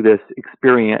go through this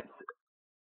experience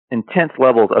intense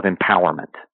levels of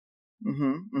empowerment.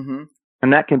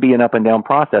 And that can be an up and down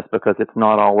process because it's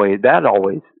not always,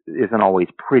 isn't always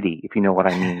pretty, if you know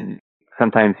what I mean.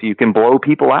 Sometimes you can blow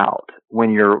people out when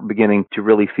you're beginning to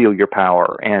really feel your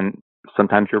power, and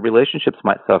sometimes your relationships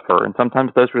might suffer, and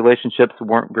sometimes those relationships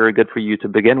weren't very good for you to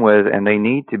begin with, and they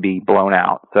need to be blown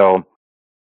out. So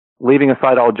leaving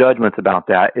aside all judgments about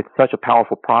that, it's such a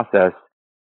powerful process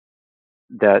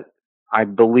that I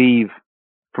believe,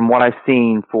 from what I've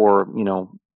seen for,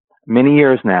 many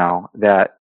years now,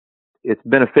 that it's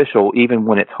beneficial even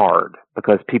when it's hard,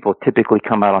 because people typically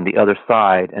come out on the other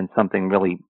side and something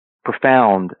really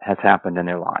profound has happened in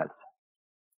their lives.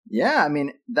 Yeah,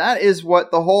 that is what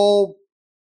the whole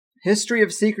history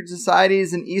of secret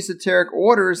societies and esoteric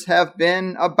orders have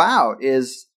been about,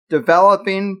 is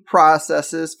developing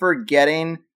processes for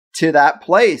getting to that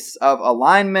place of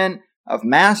alignment, of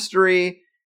mastery,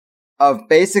 of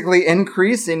basically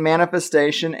increasing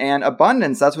manifestation and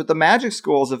abundance. That's what the magic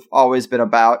schools have always been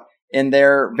about in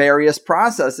their various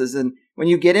processes. And when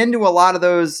you get into a lot of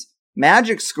those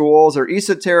magic schools or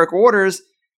esoteric orders,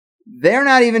 they're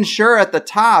not even sure at the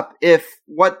top if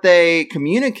what they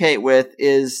communicate with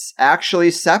is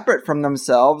actually separate from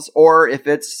themselves or if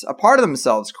it's a part of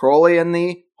themselves. Crowley and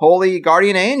the Holy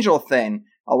Guardian Angel thing.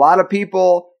 A lot of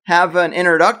people have an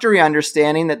introductory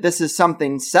understanding that this is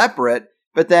something separate,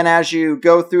 but then as you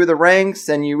go through the ranks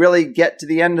and you really get to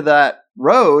the end of that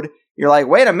road, you're like,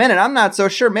 wait a minute, I'm not so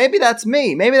sure. Maybe that's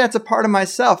me. Maybe that's a part of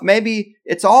myself. Maybe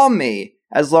it's all me.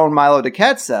 As Lone Milo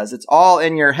DeQuette says, it's all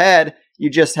in your head. You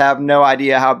just have no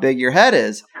idea how big your head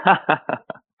is.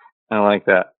 I like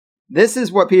that. This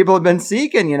is what people have been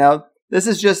seeking, This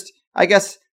is just, I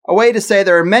guess, a way to say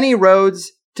there are many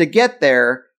roads to get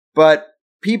there, but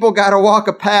people got to walk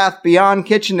a path beyond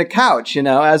kitchen to couch,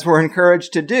 as we're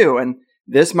encouraged to do. And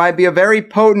this might be a very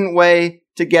potent way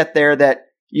to get there that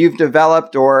you've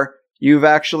developed, or you've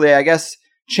actually, I guess,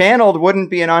 channeled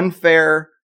wouldn't be an unfair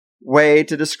way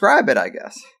to describe it, I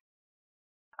guess.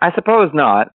 I suppose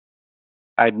not.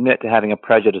 I admit to having a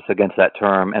prejudice against that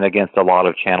term and against a lot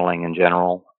of channeling in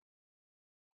general.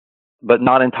 But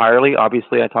not entirely.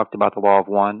 Obviously, I talked about the law of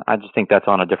one. I just think that's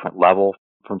on a different level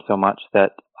from so much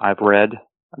that I've read,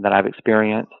 that I've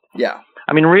experienced. Yeah.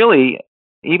 I mean, really,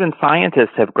 even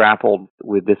scientists have grappled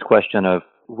with this question of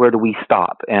where do we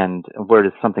stop and where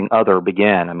does something other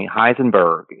begin? I mean,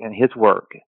 Heisenberg and his work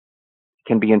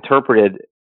can be interpreted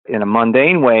in a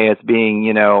mundane way as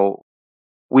being,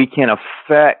 we can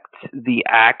affect the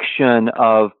action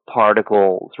of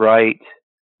particles, right,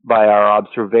 by our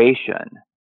observation.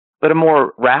 But a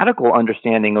more radical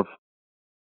understanding of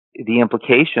the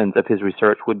implications of his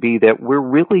research would be that we're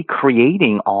really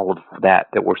creating all of that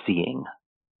we're seeing.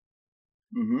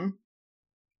 Mm-hmm.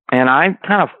 And I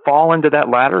kind of fall into that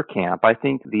latter camp. I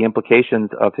think the implications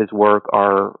of his work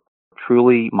are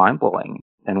truly mind-blowing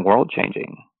and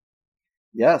world-changing.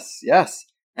 Yes.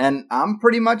 And I'm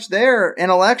pretty much there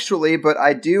intellectually, but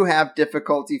I do have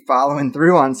difficulty following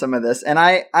through on some of this. And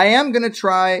I am going to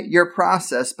try your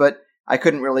process, but I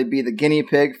couldn't really be the guinea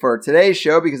pig for today's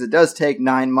show because it does take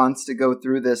 9 months to go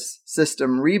through this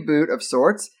system reboot of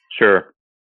sorts. Sure.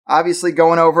 Obviously,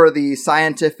 going over the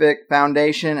scientific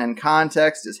foundation and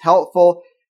context is helpful.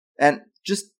 And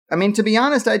to be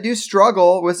honest, I do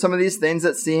struggle with some of these things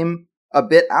that seem a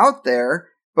bit out there.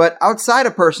 But outside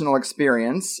of personal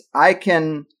experience, I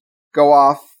can go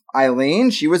off Eileen.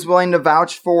 She was willing to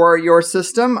vouch for your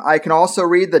system. I can also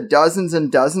read the dozens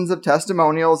and dozens of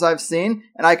testimonials I've seen.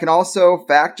 And I can also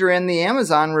factor in the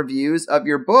Amazon reviews of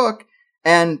your book.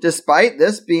 And despite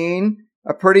this being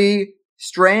a pretty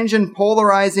strange and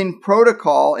polarizing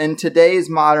protocol in today's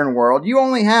modern world, you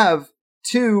only have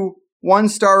 2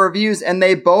 1-star reviews, and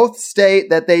they both state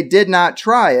that they did not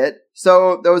try it.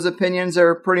 So those opinions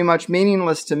are pretty much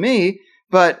meaningless to me,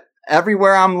 but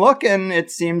everywhere I'm looking, it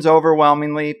seems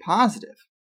overwhelmingly positive.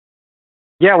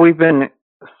 Yeah, we've been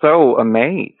so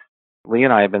amazed. Lee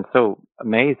and I have been so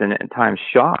amazed and at times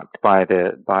shocked by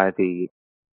the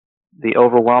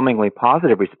overwhelmingly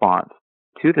positive response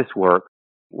to this work.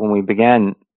 When we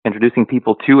began introducing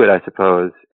people to it, I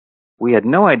suppose, we had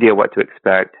no idea what to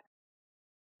expect.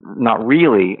 Not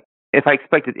really. If I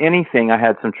expected anything, I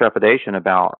had some trepidation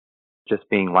about just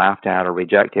being laughed at or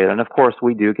rejected. And of course,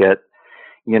 we do get,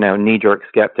 knee-jerk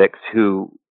skeptics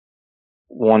who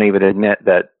won't even admit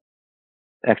that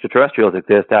extraterrestrials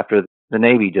exist after the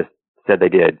Navy just said they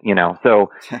did,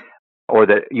 or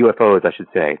that UFOs, I should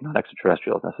say, not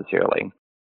extraterrestrials necessarily.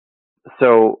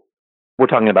 So we're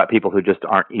talking about people who just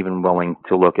aren't even willing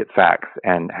to look at facts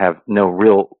and have no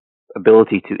real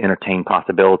ability to entertain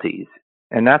possibilities.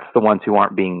 And that's the ones who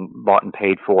aren't being bought and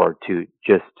paid for to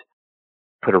just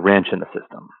put a wrench in the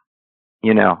system.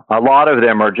 A lot of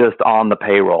them are just on the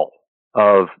payroll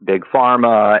of big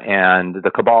pharma and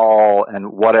the cabal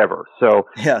and whatever. So,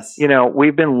 yes,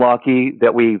 we've been lucky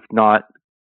that we've not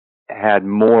had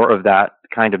more of that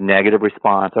kind of negative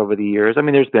response over the years. I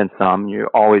mean, there's been some.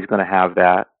 You're always going to have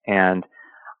that. And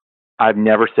I've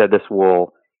never said this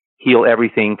will heal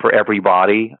everything for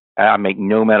everybody. I make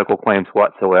no medical claims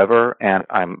whatsoever, and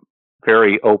I'm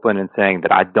very open in saying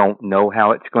that I don't know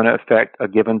how it's going to affect a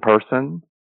given person.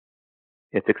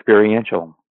 It's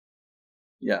experiential.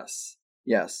 Yes,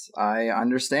 I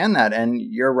understand that. And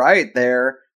you're right.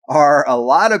 There are a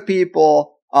lot of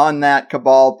people on that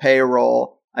cabal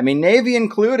payroll. I mean, Navy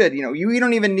included. You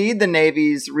don't even need the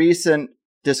Navy's recent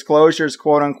disclosures,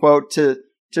 quote unquote,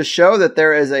 to show that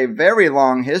there is a very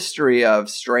long history of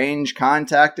strange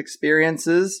contact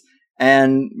experiences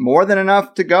and more than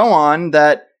enough to go on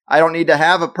that I don't need to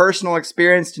have a personal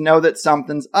experience to know that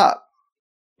something's up.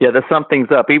 Yeah, that something's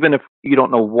up. Even if you don't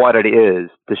know what it is,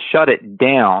 to shut it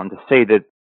down, to say that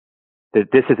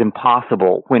this is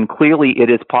impossible, when clearly it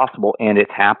is possible and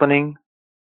it's happening,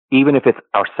 even if it's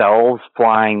ourselves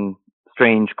flying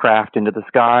strange craft into the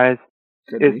skies,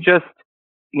 it's just,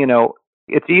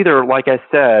 it's either, like I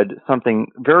said, something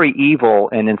very evil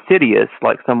and insidious,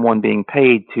 like someone being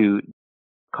paid to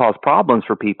cause problems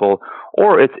for people,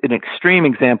 or it's an extreme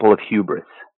example of hubris.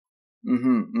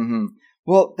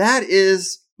 Well, that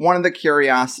is one of the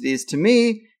curiosities to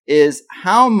me, is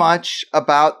how much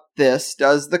about this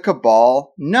does the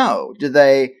cabal know? Do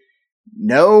they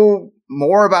know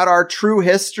more about our true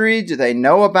history? Do they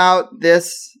know about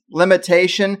this,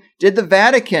 limitation? Did the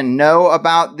Vatican know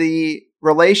about the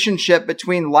relationship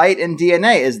between light and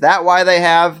DNA? Is that why they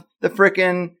have the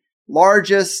frickin'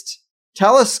 largest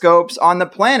telescopes on the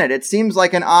planet? It seems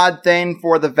like an odd thing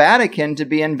for the Vatican to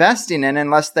be investing in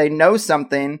unless they know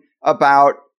something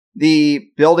about the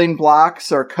building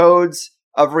blocks or codes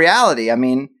of reality. I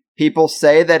mean, people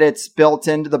say that it's built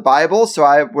into the Bible, so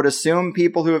I would assume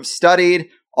people who have studied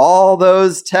all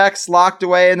those texts locked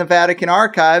away in the Vatican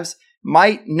archives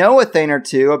might know a thing or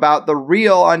two about the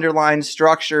real underlying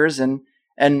structures, and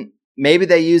maybe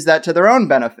they use that to their own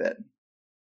benefit.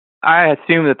 I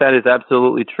assume that is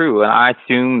absolutely true, and I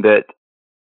assume that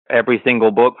every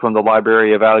single book from the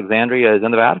Library of Alexandria is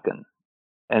in the Vatican,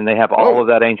 and they have all of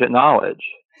that ancient knowledge.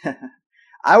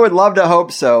 I would love to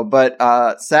hope so, but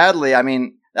sadly, I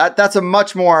mean, that's a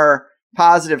much more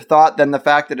positive thought than the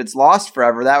fact that it's lost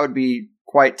forever. That would be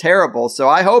quite terrible. So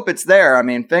I hope it's there. I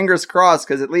mean, fingers crossed,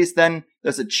 because at least then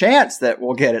there's a chance that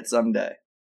we'll get it someday.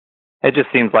 It just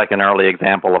seems like an early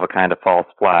example of a kind of false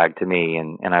flag to me,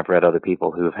 and I've read other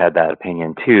people who've had that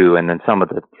opinion too. And then some of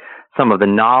the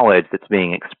knowledge that's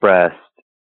being expressed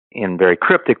in very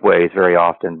cryptic ways very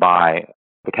often by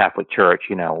the Catholic Church,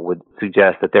 would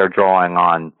suggest that they're drawing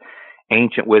on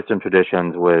ancient wisdom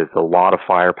traditions with a lot of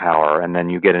firepower. And then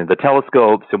you get into the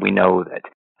telescopes, and we know that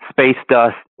space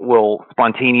dust will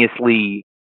spontaneously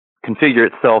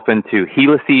configure itself into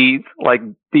helices like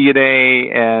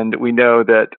DNA, and we know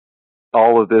that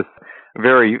all of this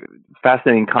very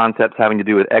fascinating concepts having to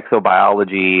do with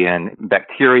exobiology and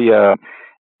bacteria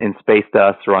in space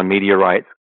dust or on meteorites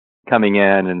coming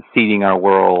in and seeding our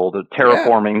world,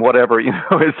 terraforming, whatever,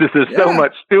 it's just, there's so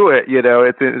much to it,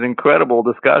 it's an incredible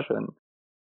discussion.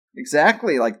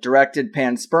 Exactly, like directed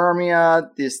panspermia,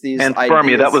 these panspermia,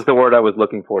 ideas. That was the word I was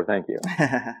looking for, thank you.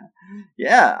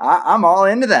 Yeah, I'm all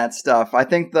into that stuff. I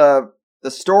think the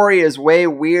story is way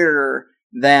weirder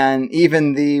than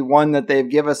even the one that they've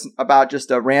given us about just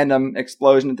a random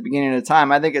explosion at the beginning of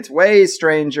time. I think it's way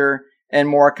stranger and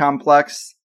more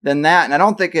complex than that. And I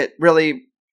don't think it really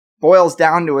boils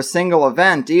down to a single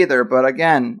event either. But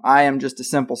again, I am just a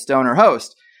simple stoner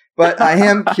host. But I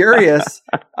am curious,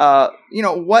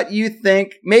 what you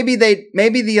think. Maybe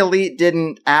the elite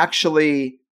didn't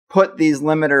actually put these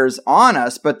limiters on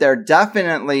us, but they're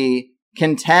definitely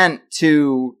content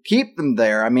to keep them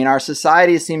there. I mean, our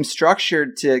society seems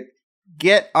structured to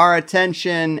get our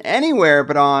attention anywhere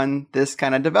but on this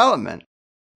kind of development.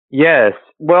 Yes.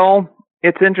 Well,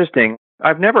 it's interesting.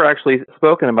 I've never actually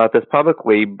spoken about this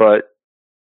publicly, but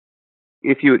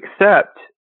if you accept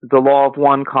the law of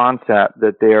one concept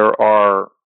that there are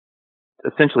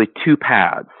essentially two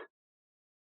paths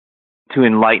to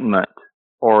enlightenment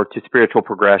or to spiritual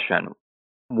progression,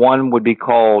 one would be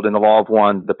called, in the law of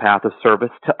one, the path of service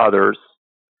to others,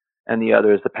 and the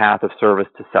other is the path of service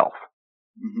to self.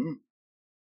 Mm-hmm.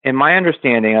 In my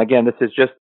understanding, again, this is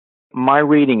just my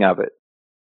reading of it,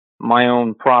 my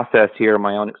own process here,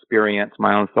 my own experience,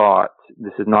 my own thoughts.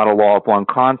 This is not a law of one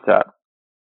concept.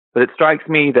 But it strikes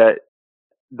me that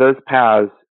those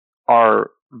paths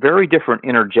are very different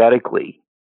energetically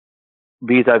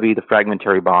vis-a-vis the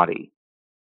fragmentary body.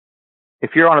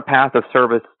 If you're on a path of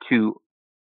service to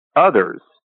others,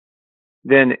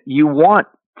 then you want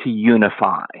to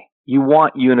unify. You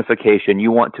want unification.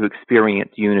 You want to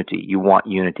experience unity. You want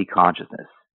unity consciousness.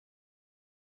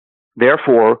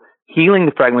 Therefore, healing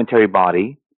the fragmentary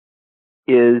body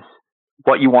is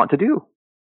what you want to do.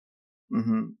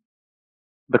 Mm-hmm.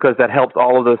 Because that helps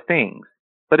all of those things.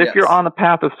 But if you're on the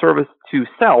path of service to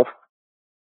self,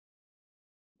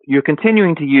 you're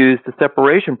continuing to use the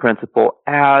separation principle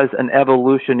as an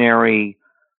evolutionary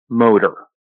motor.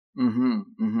 Mm-hmm,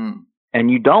 mm-hmm. And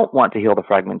you don't want to heal the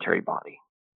fragmentary body.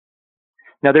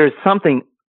 Now, there's something,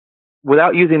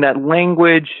 without using that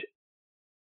language,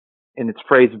 and it's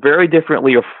phrased very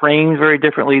differently or framed very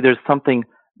differently, there's something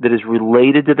that is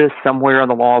related to this somewhere in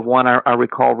the law of one, I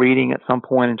recall reading at some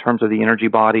point in terms of the energy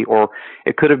body, or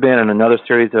it could have been in another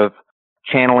series of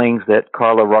channelings that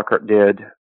Carla Ruckert did.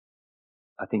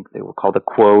 I think they were called the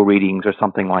Quo readings or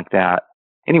something like that.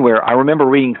 Anywhere, I remember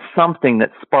reading something that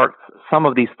sparked some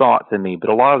of these thoughts in me, but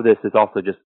a lot of this is also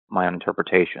just my own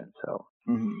interpretation. So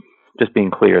just being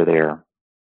clear there.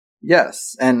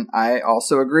 Yes, and I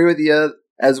also agree with you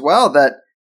as well that,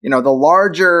 the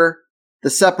larger the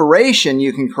separation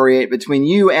you can create between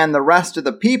you and the rest of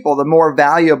the people, the more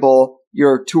valuable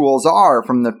your tools are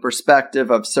from the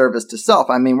perspective of service to self.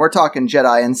 I mean, we're talking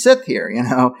Jedi and Sith here,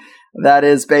 that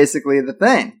is basically the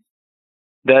thing.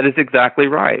 That is exactly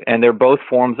right. And they're both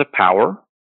forms of power.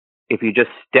 If you just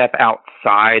step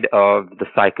outside of the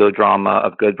psychodrama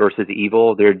of good versus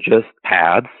evil, they're just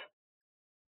paths.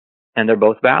 and they're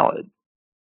both valid.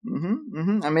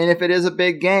 I mean, if it is a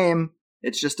big game,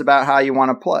 it's just about how you want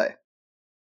to play.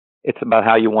 It's about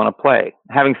how you want to play.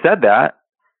 Having said that,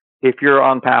 if you're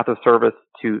on path of service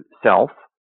to self,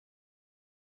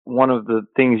 one of the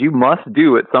things you must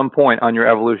do at some point on your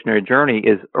evolutionary journey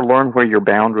is learn where your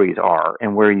boundaries are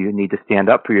and where you need to stand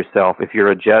up for yourself if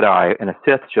you're a Jedi and a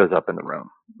Sith shows up in the room.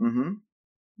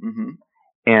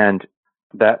 And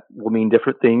that will mean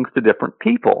different things to different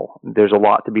people. There's a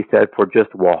lot to be said for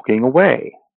just walking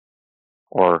away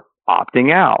or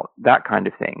opting out, that kind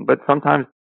of thing. But sometimes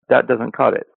that doesn't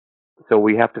cut it. So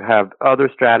we have to have other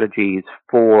strategies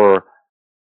for,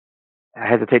 I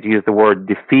hesitate to use the word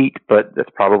defeat, but that's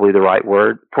probably the right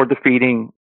word, for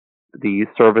defeating the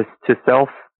service to self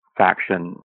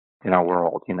faction in our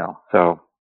world, so.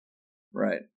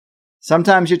 Right.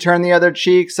 Sometimes you turn the other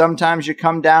cheek. Sometimes you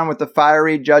come down with the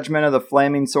fiery judgment of the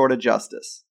flaming sword of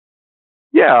justice.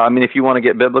 Yeah. I mean, if you want to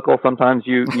get biblical, sometimes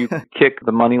you kick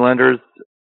the moneylenders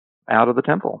out of the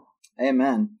temple.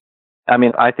 Amen. I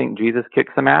mean, I think Jesus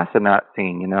kicked some ass in that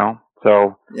scene,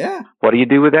 So yeah. What do you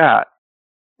do with that?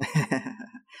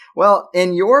 Well,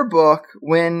 in your book,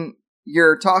 when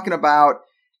you're talking about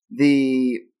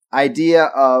the idea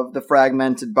of the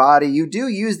fragmented body, you do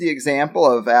use the example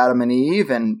of Adam and Eve,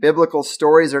 and biblical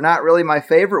stories are not really my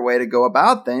favorite way to go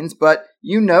about things, but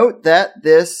you note that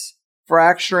this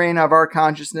fracturing of our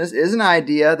consciousness is an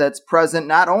idea that's present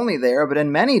not only there, but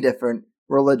in many different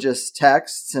religious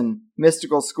texts and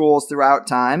mystical schools throughout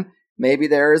time. Maybe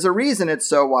there is a reason it's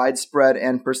so widespread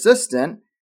and persistent.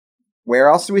 Where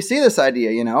else do we see this idea?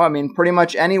 I mean, pretty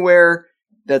much anywhere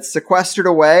that's sequestered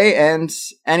away and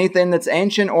anything that's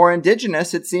ancient or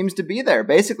indigenous, it seems to be there.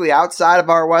 Basically, outside of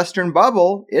our Western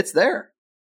bubble, it's there.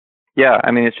 Yeah,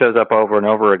 I mean, it shows up over and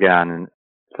over again. And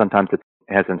sometimes it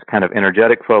has this kind of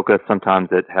energetic focus. Sometimes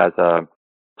it has a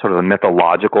sort of a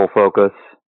mythological focus,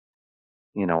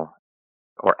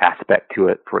 or aspect to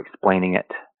it for explaining it.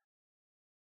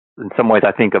 In some ways,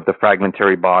 I think of the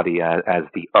fragmentary body as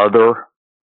the other,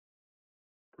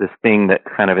 this thing that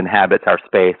kind of inhabits our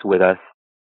space with us,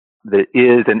 that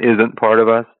is and isn't part of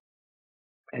us.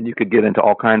 And you could get into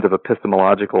all kinds of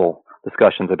epistemological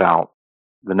discussions about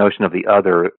the notion of the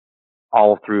other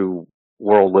all through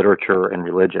world literature and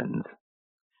religions.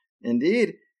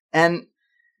 Indeed. And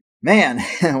man,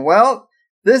 well,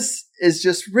 this is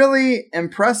just really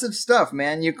impressive stuff,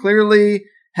 man. You clearly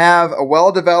have a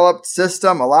well-developed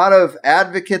system, a lot of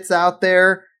advocates out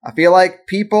there. I feel like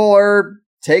people are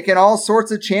taking all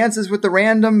sorts of chances with the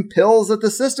random pills that the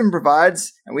system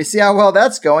provides, and we see how well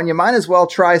that's going. You might as well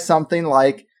try something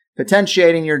like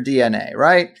potentiating your DNA,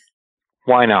 right?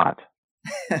 Why not?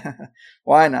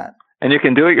 Why not? And you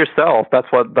can do it yourself. That's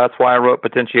why I wrote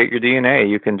Potentiate Your DNA.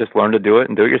 You can just learn to do it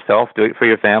and do it yourself. Do it for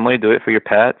your family. Do it for your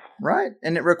pets. Right.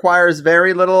 And it requires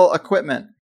very little equipment.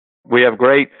 We have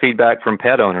great feedback from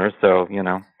pet owners, so,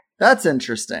 That's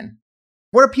interesting.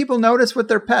 What do people notice with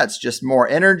their pets? Just more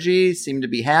energy, seem to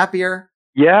be happier?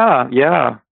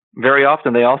 Yeah. Very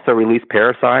often they also release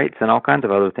parasites and all kinds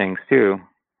of other things, too.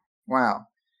 Wow.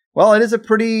 Well, it is a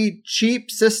pretty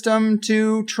cheap system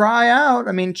to try out.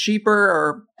 I mean, cheaper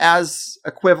or as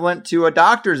equivalent to a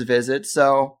doctor's visit.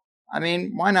 So, I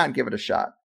mean, why not give it a shot?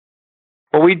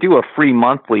 Well, we do a free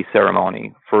monthly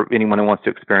ceremony for anyone who wants to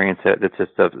experience it. It's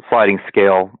just a sliding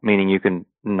scale, meaning you can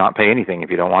not pay anything if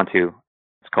you don't want to.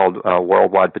 It's called a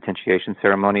Worldwide Potentiation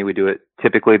Ceremony. We do it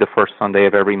typically the first Sunday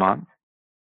of every month.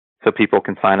 So people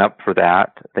can sign up for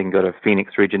that. They can go to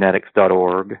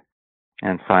phoenixregenetics.org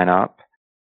and sign up.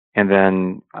 And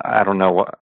then I don't know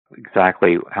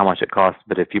exactly how much it costs,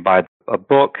 but if you buy a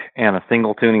book and a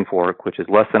single tuning fork, which is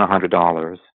less than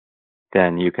 $100,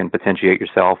 then you can potentiate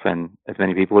yourself and as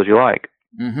many people as you like.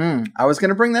 I was going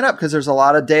to bring that up because there's a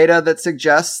lot of data that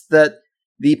suggests that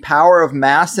the power of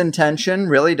mass intention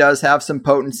really does have some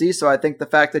potency. So I think the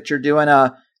fact that you're doing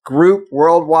a group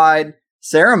worldwide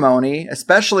ceremony,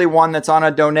 especially one that's on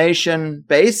a donation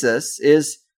basis,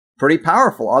 is pretty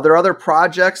powerful. Are there other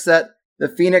projects that the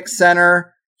Phoenix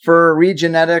Center for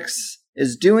Regenetics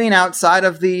is doing outside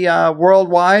of the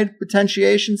worldwide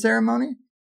potentiation ceremony?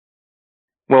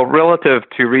 Well, relative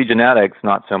to Regenetics,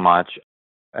 not so much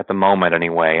at the moment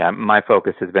anyway. My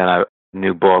focus has been a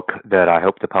new book that I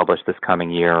hope to publish this coming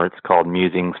year. It's called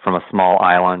Musings from a Small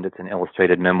Island. It's an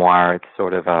illustrated memoir. It's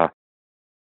sort of a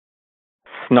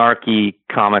snarky,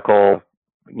 comical,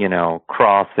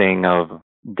 crossing of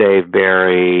Dave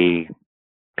Barry,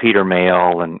 Peter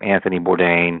Mayle, and Anthony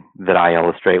Bourdain that I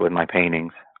illustrate with my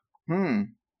paintings.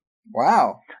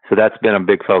 Wow. So that's been a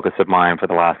big focus of mine for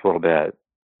the last little bit.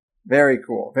 Very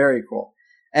cool. Very cool.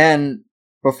 And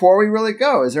before we really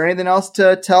go, is there anything else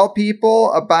to tell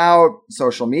people about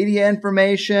social media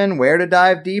information, where to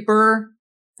dive deeper,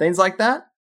 things like that?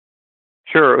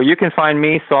 Sure. You can find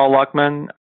me, Saul Luckman,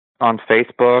 on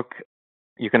Facebook.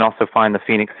 You can also find the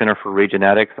Phoenix Center for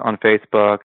Regenetics on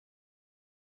Facebook.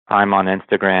 I'm on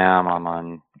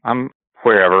Instagram. I'm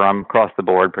wherever. I'm across the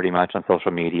board pretty much on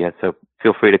social media. So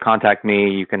feel free to contact me.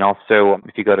 You can also,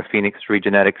 if you go to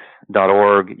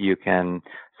phoenixregenetics.org, you can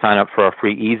sign up for our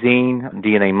free e-zine,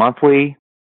 DNA Monthly,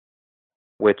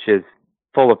 which is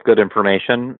full of good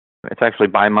information. It's actually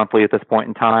bi-monthly at this point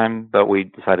in time, but we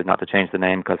decided not to change the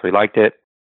name because we liked it.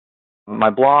 My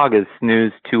blog is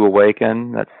Snooze to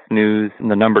Awaken. That's snooze,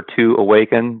 the number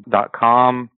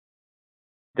 2awaken.com.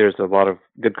 There's a lot of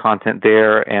good content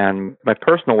there. And my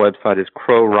personal website is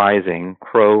Crow Rising,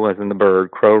 crow as in the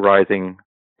bird,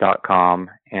 crowrising.com.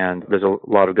 And there's a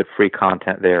lot of good free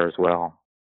content there as well.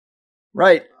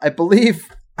 Right. I believe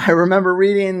I remember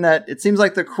reading that it seems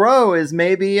like the crow is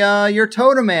maybe your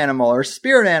totem animal or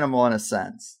spirit animal in a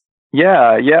sense.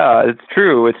 Yeah, it's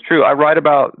true. It's true. I write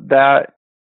about that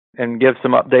and give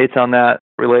some updates on that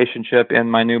relationship in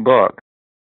my new book.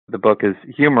 The book is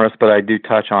humorous, but I do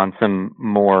touch on some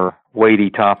more weighty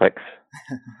topics.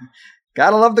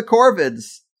 Gotta love the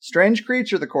corvids. Strange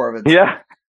creature, the corvids. Yeah.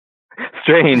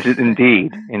 Strange,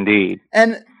 indeed.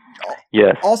 And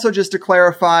yes. Also, just to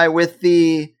clarify, with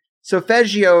the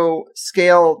solfeggio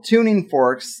scale tuning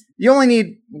forks, you only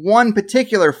need one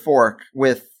particular fork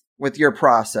with your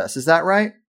process. Is that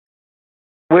right?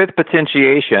 With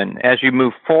potentiation, as you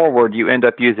move forward, you end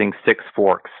up using 6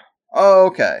 forks. Oh,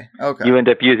 okay. You end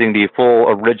up using the full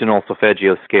original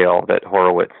solfeggio scale that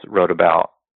Horowitz wrote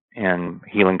about in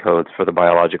Healing Codes for the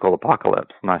Biological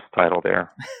Apocalypse. Nice title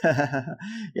there.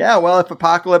 Yeah, well, if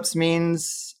apocalypse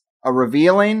means a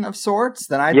revealing of sorts,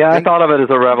 then I thought of it as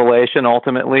a revelation.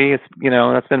 Ultimately, it's,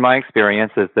 that's been my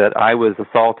experience, is that I was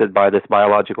assaulted by this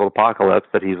biological apocalypse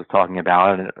that he was talking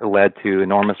about, and it led to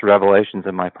enormous revelations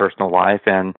in my personal life,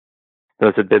 and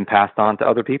those have been passed on to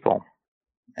other people.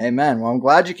 Amen. Well, I'm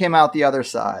glad you came out the other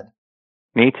side.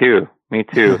 Me too.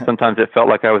 Sometimes it felt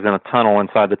like I was in a tunnel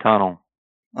inside the tunnel.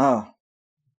 Oh,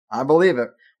 I believe it.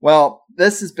 Well,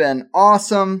 this has been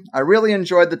awesome. I really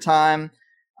enjoyed the time.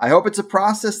 I hope it's a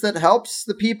process that helps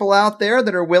the people out there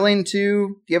that are willing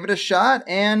to give it a shot.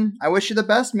 And I wish you the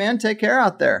best, man. Take care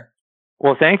out there.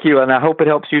 Well, thank you. And I hope it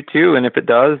helps you too. And if it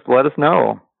does, let us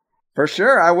know. For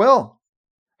sure, I will.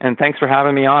 And thanks for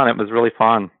having me on. It was really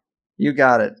fun. You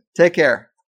got it. Take care.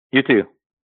 You too.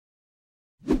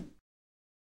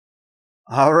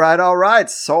 All right.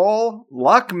 Saul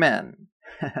Luckman.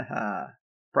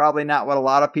 Probably not what a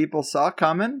lot of people saw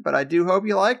coming, but I do hope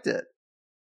you liked it.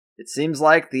 It seems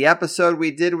like the episode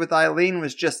we did with Eileen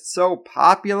was just so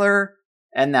popular,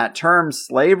 and that term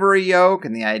slavery yoke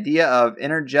and the idea of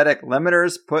energetic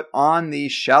limiters put on the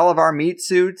shell of our meat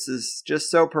suits is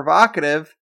just so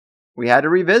provocative, we had to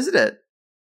revisit it.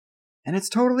 And it's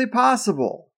totally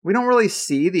possible. We don't really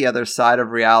see the other side of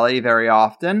reality very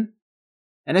often.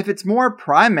 And if it's more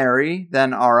primary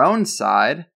than our own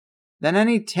side, then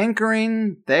any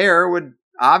tinkering there would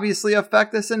obviously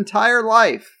affect this entire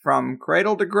life from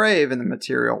cradle to grave in the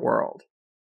material world.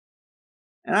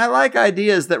 And I like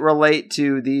ideas that relate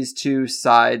to these two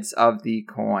sides of the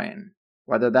coin,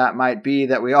 whether that might be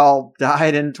that we all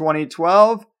died in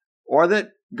 2012 or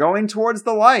that going towards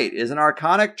the light is an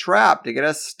archonic trap to get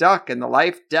us stuck in the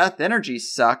life-death energy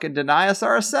suck and deny us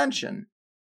our ascension.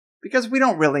 Because we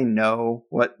don't really know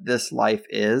what this life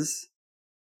is.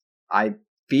 I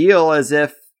feel as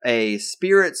if a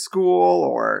spirit school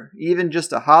or even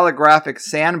just a holographic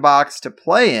sandbox to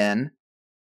play in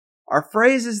are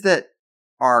phrases that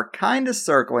are kind of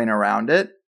circling around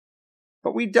it,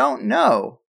 but we don't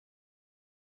know.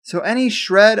 So any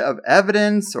shred of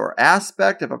evidence or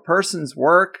aspect of a person's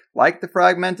work, like the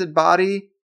fragmented body,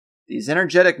 these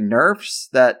energetic nerfs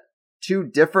that 2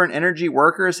 different energy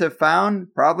workers have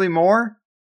found, probably more,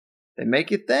 they make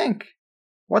you think,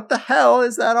 what the hell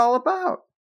is that all about?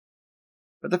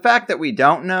 But the fact that we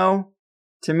don't know,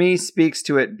 to me, speaks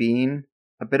to it being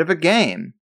a bit of a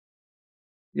game.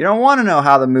 You don't want to know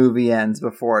how the movie ends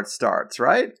before it starts,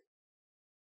 right?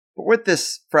 But with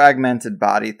this fragmented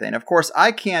body thing, of course,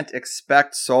 I can't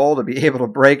expect Soul to be able to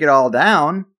break it all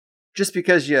down. Just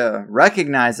because you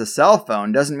recognize a cell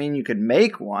phone doesn't mean you could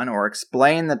make one or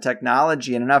explain the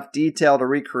technology in enough detail to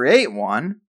recreate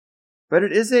one. But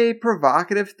it is a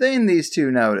provocative thing these two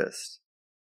noticed.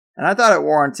 And I thought it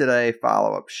warranted a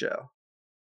follow-up show.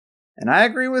 And I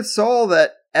agree with Soul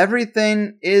that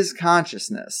everything is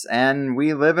consciousness, and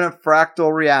we live in a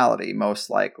fractal reality, most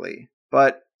likely.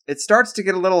 But it starts to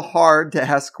get a little hard to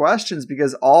ask questions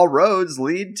because all roads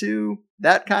lead to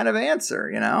that kind of answer,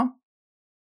 you know?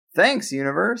 Thanks,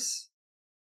 universe.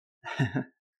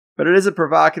 But it is a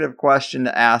provocative question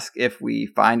to ask if we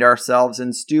find ourselves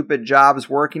in stupid jobs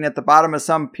working at the bottom of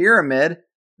some pyramid,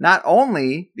 not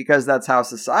only because that's how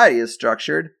society is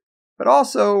structured, but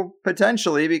also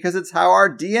potentially because it's how our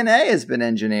DNA has been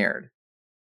engineered.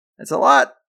 It's a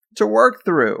lot to work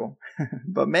through,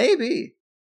 but maybe.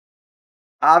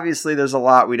 Obviously, there's a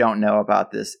lot we don't know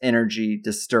about this energy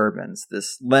disturbance,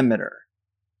 this limiter.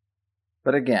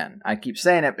 But again, I keep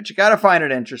saying it, but you gotta find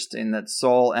it interesting that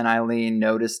Sol and Eileen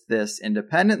noticed this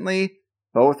independently,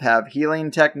 both have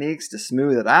healing techniques to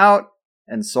smooth it out,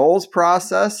 and Sol's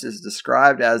process is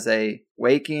described as a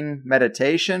waking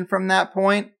meditation from that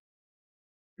point.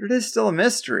 But it is still a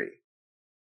mystery.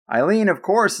 Eileen, of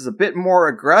course, is a bit more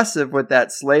aggressive with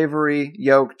that slavery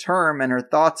yoke term and her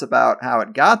thoughts about how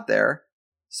it got there.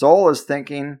 Sol is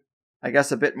thinking, I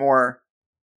guess, a bit more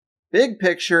big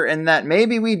picture in that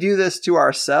maybe we do this to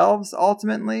ourselves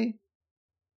ultimately.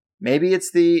 Maybe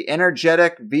it's the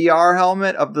energetic VR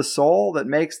helmet of the soul that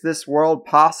makes this world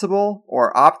possible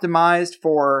or optimized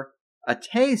for a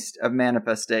taste of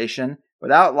manifestation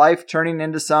without life turning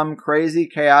into some crazy,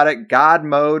 chaotic God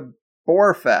mode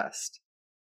bore fest.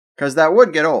 Because that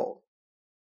would get old.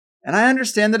 And I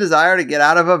understand the desire to get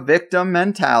out of a victim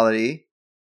mentality,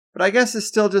 but I guess it's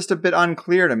still just a bit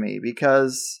unclear to me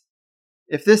because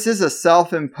if this is a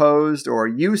self-imposed or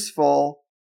useful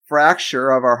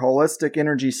fracture of our holistic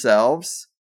energy selves,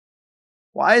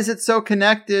 why is it so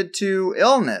connected to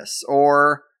illness?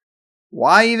 Or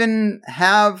why even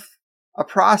have a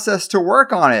process to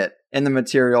work on it in the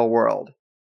material world?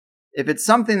 If it's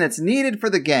something that's needed for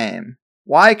the game,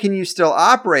 why can you still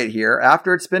operate here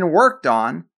after it's been worked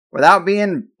on without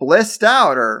being blissed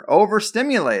out or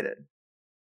overstimulated?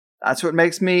 That's what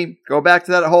makes me go back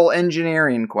to that whole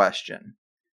engineering question.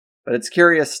 But it's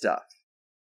curious stuff.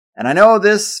 And I know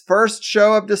this first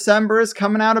show of December is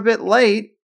coming out a bit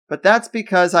late, but that's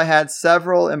because I had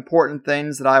several important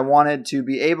things that I wanted to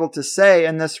be able to say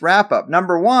in this wrap-up.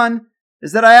 Number one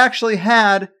is that I actually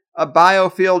had a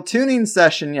biofield tuning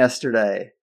session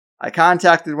yesterday. I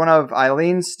contacted one of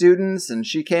Eileen's students, and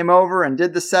she came over and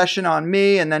did the session on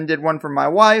me and then did one for my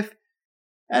wife.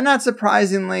 And not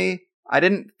surprisingly, I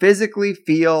didn't physically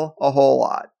feel a whole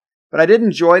lot. But I did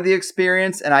enjoy the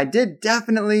experience, and I did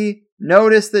definitely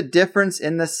notice the difference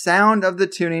in the sound of the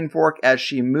tuning fork as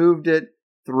she moved it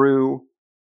through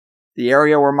the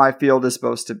area where my field is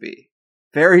supposed to be.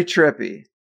 Very trippy.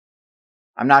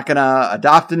 I'm not going to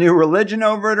adopt a new religion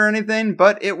over it or anything,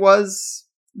 but it was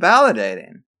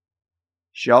validating.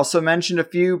 She also mentioned a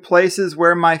few places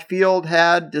where my field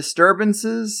had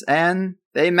disturbances, and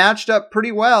they matched up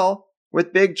pretty well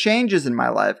with big changes in my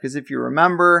life. Because if you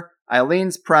remember,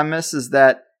 Eileen's premise is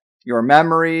that your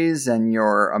memories and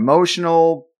your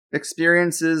emotional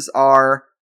experiences are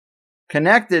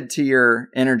connected to your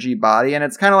energy body, and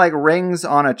it's kind of like rings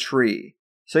on a tree.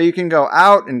 So you can go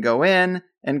out and go in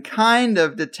and kind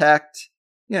of detect,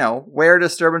 where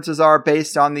disturbances are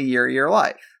based on the year of your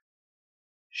life.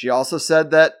 She also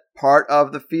said that part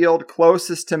of the field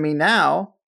closest to me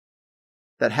now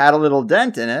that had a little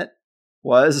dent in it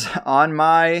was on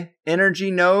my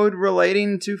energy node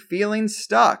relating to feeling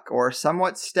stuck or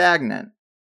somewhat stagnant.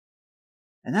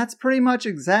 And that's pretty much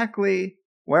exactly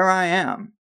where I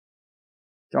am.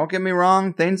 Don't get me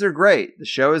wrong, things are great. The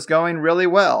show is going really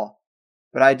well.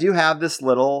 But I do have this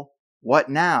little what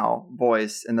now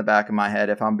voice in the back of my head,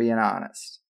 if I'm being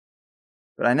honest.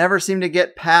 But I never seem to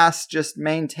get past just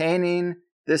maintaining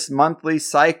this monthly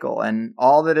cycle and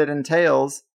all that it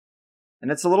entails.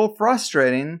 And it's a little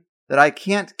frustrating that I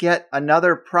can't get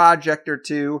another project or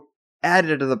two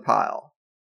added to the pile.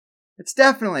 It's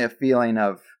definitely a feeling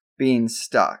of being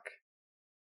stuck,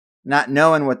 not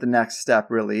knowing what the next step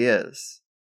really is.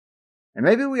 And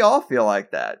maybe we all feel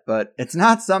like that, but it's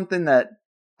not something that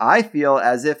I feel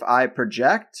as if I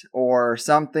project or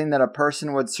something that a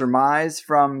person would surmise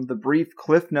from the brief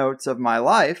cliff notes of my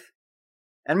life.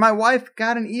 And my wife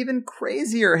got an even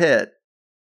crazier hit.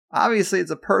 Obviously, it's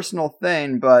a personal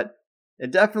thing, but it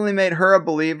definitely made her a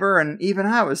believer, and even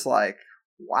I was like,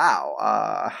 wow,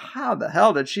 how the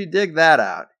hell did she dig that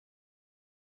out?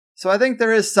 So I think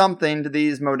there is something to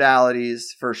these modalities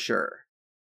for sure.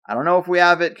 I don't know if we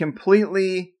have it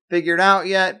completely figured out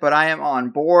yet, but I am on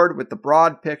board with the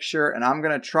broad picture, and I'm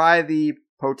going to try the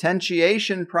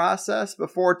potentiation process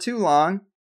before too long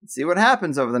and see what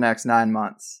happens over the next 9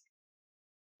 months.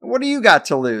 What do you got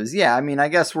to lose? Yeah, I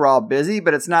guess we're all busy,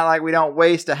 but it's not like we don't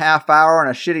waste a half hour on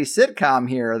a shitty sitcom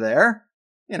here or there.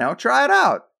 Try it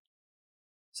out.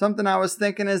 something I was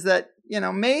thinking is that,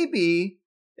 maybe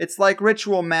it's like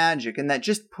ritual magic, and that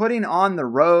just putting on the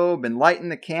robe and lighting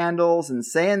the candles and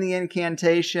saying the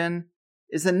incantation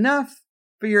is enough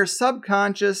for your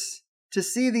subconscious to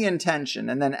see the intention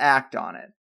and then act on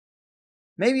it.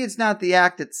 Maybe it's not the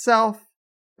act itself,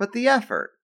 but the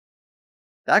effort.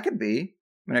 That could be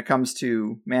when it comes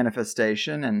to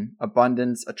manifestation and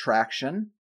abundance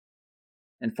attraction,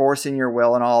 enforcing your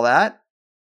will and all that.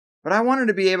 But I wanted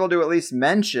to be able to at least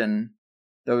mention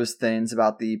those things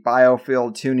about the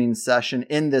biofield tuning session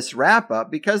in this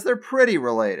wrap-up because they're pretty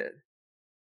related.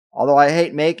 Although I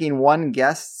hate making one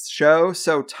guest's show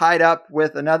so tied up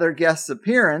with another guest's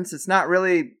appearance, it's not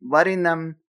really letting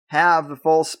them have the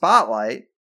full spotlight.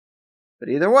 But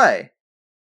either way,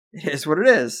 it is what it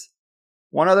is.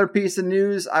 One other piece of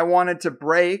news I wanted to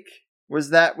break was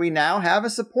that we now have a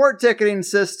support ticketing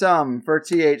system for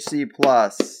THC+.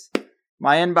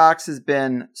 My inbox has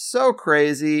been so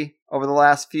crazy over the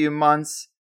last few months.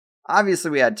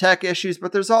 Obviously, we had tech issues,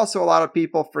 but there's also a lot of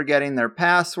people forgetting their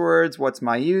passwords, what's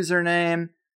my username,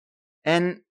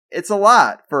 and it's a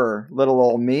lot for little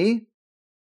old me.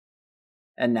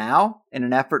 And now, in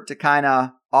an effort to kind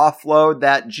of offload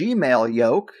that Gmail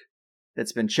yoke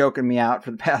that's been choking me out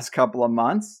for the past couple of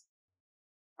months,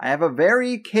 I have a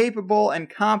very capable and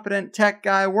competent tech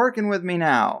guy working with me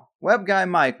now. Web guy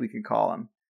Mike, we could call him.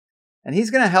 And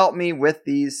he's going to help me with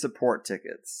these support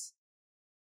tickets.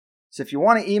 So if you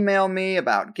want to email me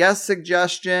about guest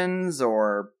suggestions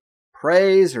or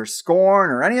praise or scorn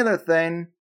or any other thing,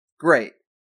 great.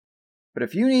 But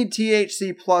if you need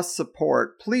THC Plus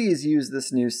support, please use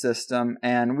this new system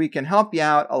and we can help you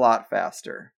out a lot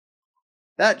faster.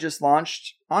 That just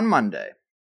launched on Monday.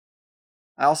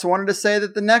 I also wanted to say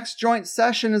that the next joint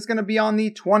session is going to be on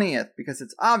the 20th because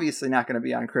it's obviously not going to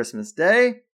be on Christmas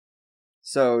Day.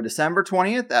 So December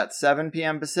 20th at 7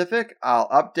 p.m. Pacific, I'll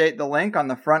update the link on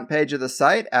the front page of the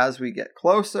site as we get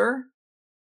closer.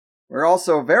 We're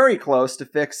also very close to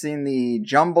fixing the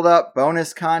jumbled up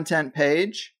bonus content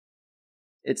page.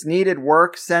 It's needed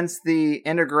work since the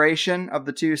integration of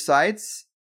the two sites.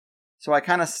 So I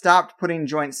kind of stopped putting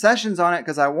joint sessions on it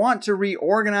because I want to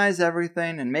reorganize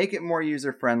everything and make it more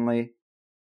user-friendly.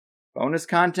 Bonus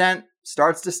content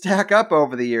starts to stack up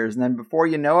over the years, and then before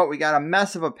you know it, we got a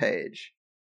mess of a page.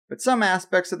 But some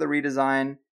aspects of the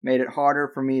redesign made it harder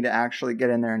for me to actually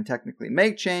get in there and technically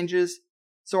make changes,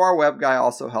 so our web guy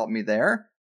also helped me there,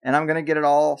 and I'm going to get it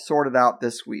all sorted out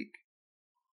this week.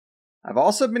 I've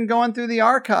also been going through the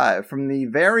archive from the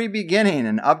very beginning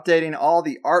and updating all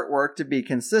the artwork to be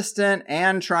consistent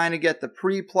and trying to get the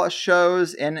pre-Plus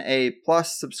shows in a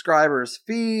Plus subscribers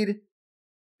feed.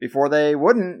 Before they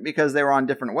wouldn't because they were on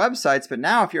different websites, but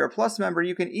now if you're a Plus member,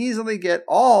 you can easily get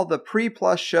all the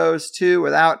pre-Plus shows too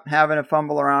without having to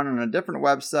fumble around on a different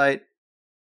website.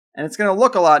 And it's going to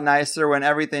look a lot nicer when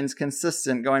everything's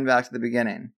consistent going back to the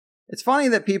beginning. It's funny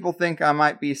that people think I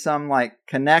might be some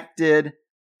connected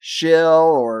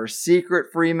shill or secret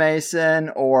Freemason,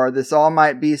 or this all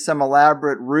might be some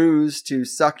elaborate ruse to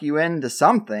suck you into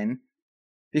something.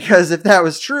 Because if that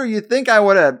was true, you'd think I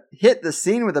would have hit the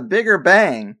scene with a bigger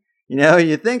bang.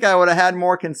 You'd think I would have had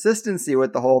more consistency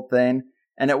with the whole thing,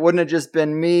 and it wouldn't have just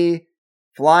been me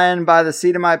flying by the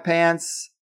seat of my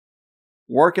pants,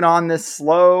 working on this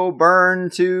slow burn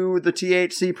to the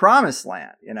THC promised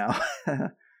land,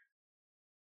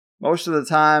 Most of the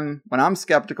time, when I'm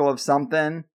skeptical of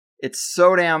something, it's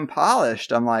so damn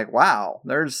polished. I'm like, wow,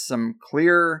 there's some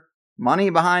clear money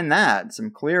behind that,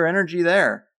 some clear energy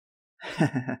there.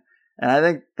 And I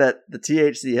think that the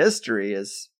THC history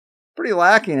is pretty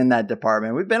lacking in that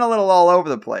department. We've been a little all over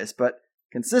the place, but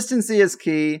consistency is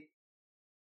key.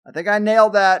 I think I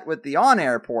nailed that with the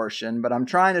on-air portion, but I'm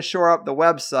trying to shore up the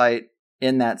website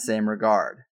in that same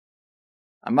regard.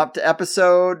 I'm up to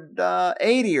episode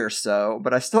 80 or so,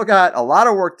 but I still got a lot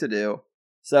of work to do.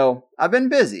 So I've been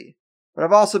busy, but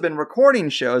I've also been recording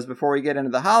shows before we get into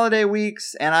the holiday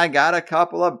weeks, and I got a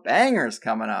couple of bangers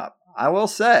coming up, I will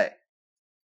say.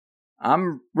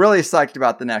 I'm really psyched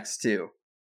about the next two.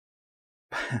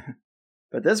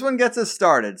 But this one gets us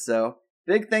started, so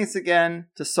big thanks again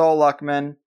to Soul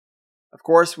Luckman. Of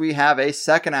course, we have a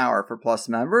second hour for Plus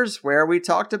members where we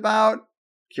talked about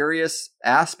curious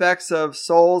aspects of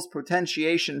Soul's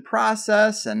potentiation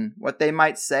process and what they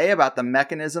might say about the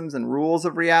mechanisms and rules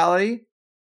of reality,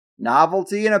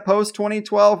 novelty in a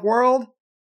post-2012 world,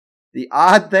 the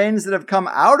odd things that have come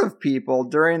out of people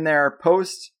during their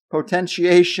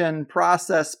post-potentiation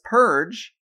process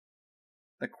purge,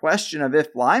 the question of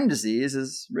if Lyme disease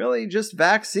is really just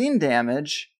vaccine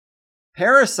damage,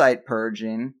 parasite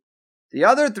purging, the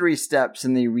other 3 steps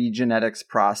in the regenetics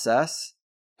process,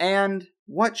 and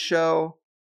what show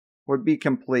would be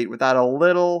complete without a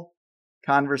little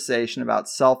conversation about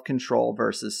self-control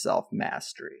versus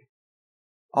self-mastery?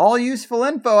 All useful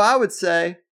info, I would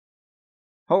say.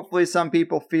 Hopefully some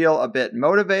people feel a bit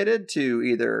motivated to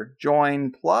either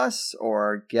join Plus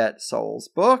or get Soul's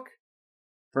book.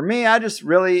 For me, I just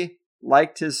really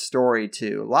liked his story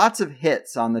too. Lots of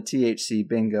hits on the THC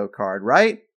bingo card,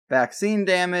 right? Vaccine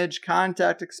damage,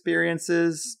 contact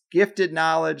experiences, gifted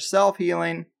knowledge,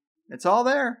 self-healing. It's all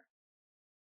there.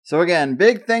 So again,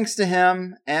 big thanks to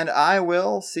him, and I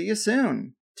will see you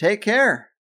soon. Take care.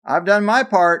 I've done my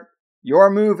part. Your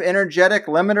move, energetic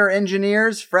limiter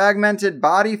engineers, fragmented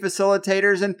body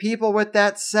facilitators, and people with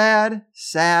that sad,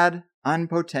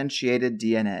 unpotentiated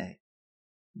DNA.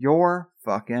 Your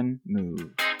fucking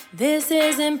move. This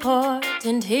is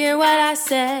important, hear what I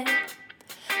said.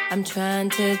 I'm trying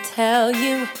to tell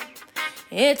you,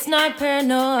 it's not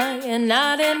paranoia,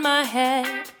 not in my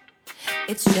head.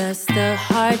 It's just the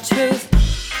hard truth.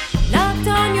 Knocked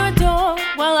on your door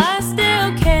while I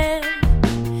still can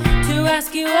to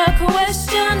ask you a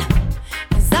question,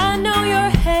 'cause I know your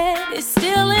head is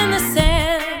still in the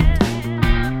sand.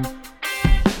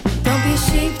 Don't be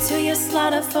sheep to your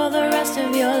slaughter for the rest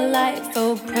of your life.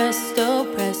 Oppressed,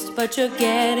 but you're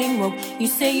getting woke. You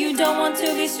say you don't want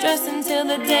to be stressed until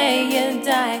the day you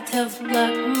die. Tough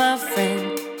luck, my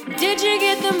friend. Did you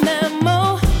get the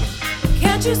memo?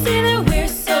 Can't you see that we're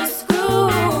so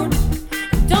screwed?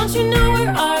 Don't you know we're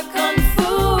our kung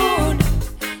food?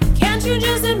 Can't you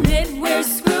just admit we're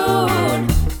screwed?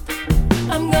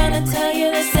 I'm gonna tell you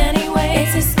this anyway.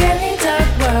 It's a scary dark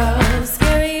world,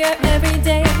 scarier every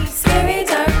day. Scary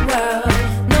dark world,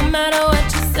 no matter what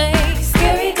you say.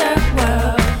 Scary dark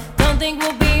world, don't think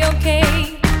we'll be okay.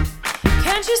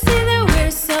 Can't you see that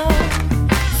we're so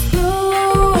screwed?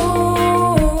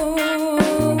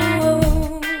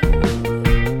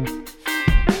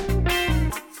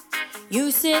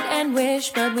 You sit and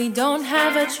wish, but we don't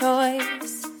have a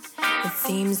choice. It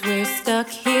seems we're stuck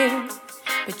here,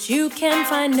 but you can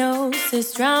find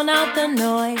gnosis, drown out the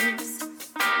noise.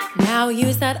 Now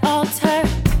use that altar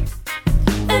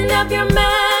and up your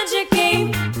magic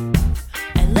game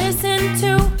and listen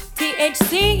to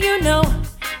THC. You know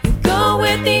you go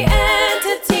with the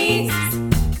entities.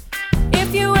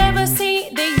 If you ever see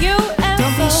the UFO,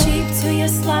 don't be sheep to your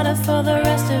slaughter for the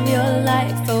rest of your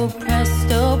life. Oppressed,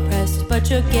 but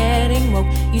you're getting woke.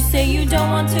 You say you don't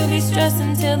want to be stressed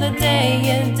until the day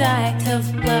you die.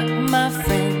 Tough luck, my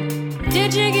friend.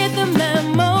 Did you get the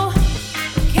memo?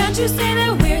 Can't you say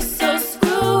that we're so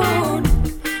screwed?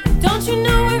 Don't you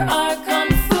know we're our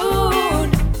kung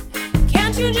food?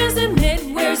 Can't you just admit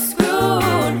we're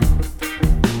screwed?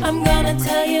 I'm gonna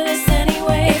tell you this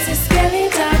anyway. It's a scary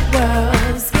dark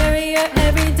world, scarier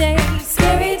every day.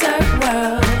 Scary dark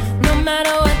world, no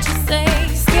matter what you say.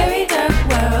 Scary dark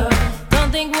world,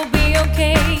 don't think we'll be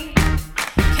okay.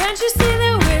 Can't you see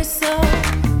that we're so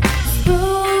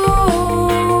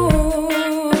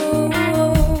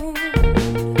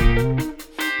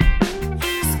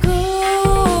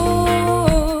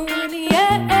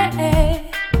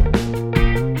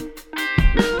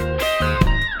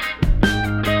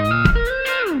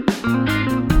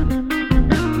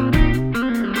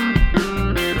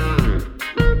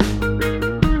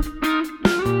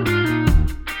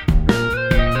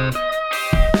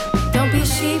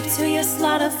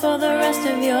for the rest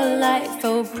of your life.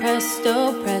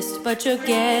 Oppressed, but you're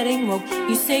getting woke.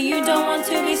 You say you don't want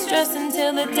to be stressed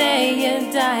until the day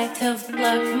you die. Tough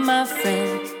luck, my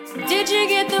friend. Did you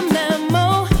get the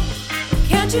memo?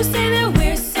 Can't you say that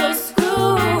we're so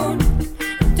screwed?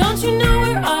 Don't you know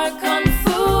we're our kung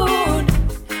food?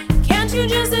 Can't you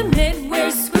just admit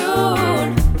we're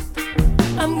screwed?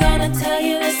 I'm gonna tell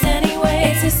you this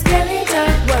anyway. It's a scary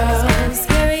dark world,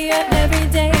 scarier every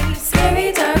day.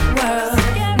 Scary dark world,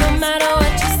 no matter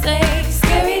what you say.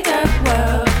 Scary dark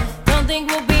world, don't think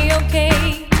we'll be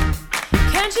okay.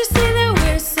 Can't you see that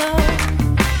we're so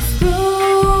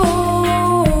screwed?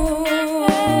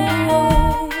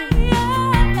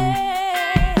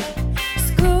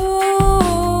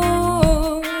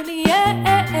 Screwed,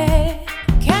 yeah.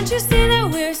 Can't you see that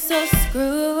we're so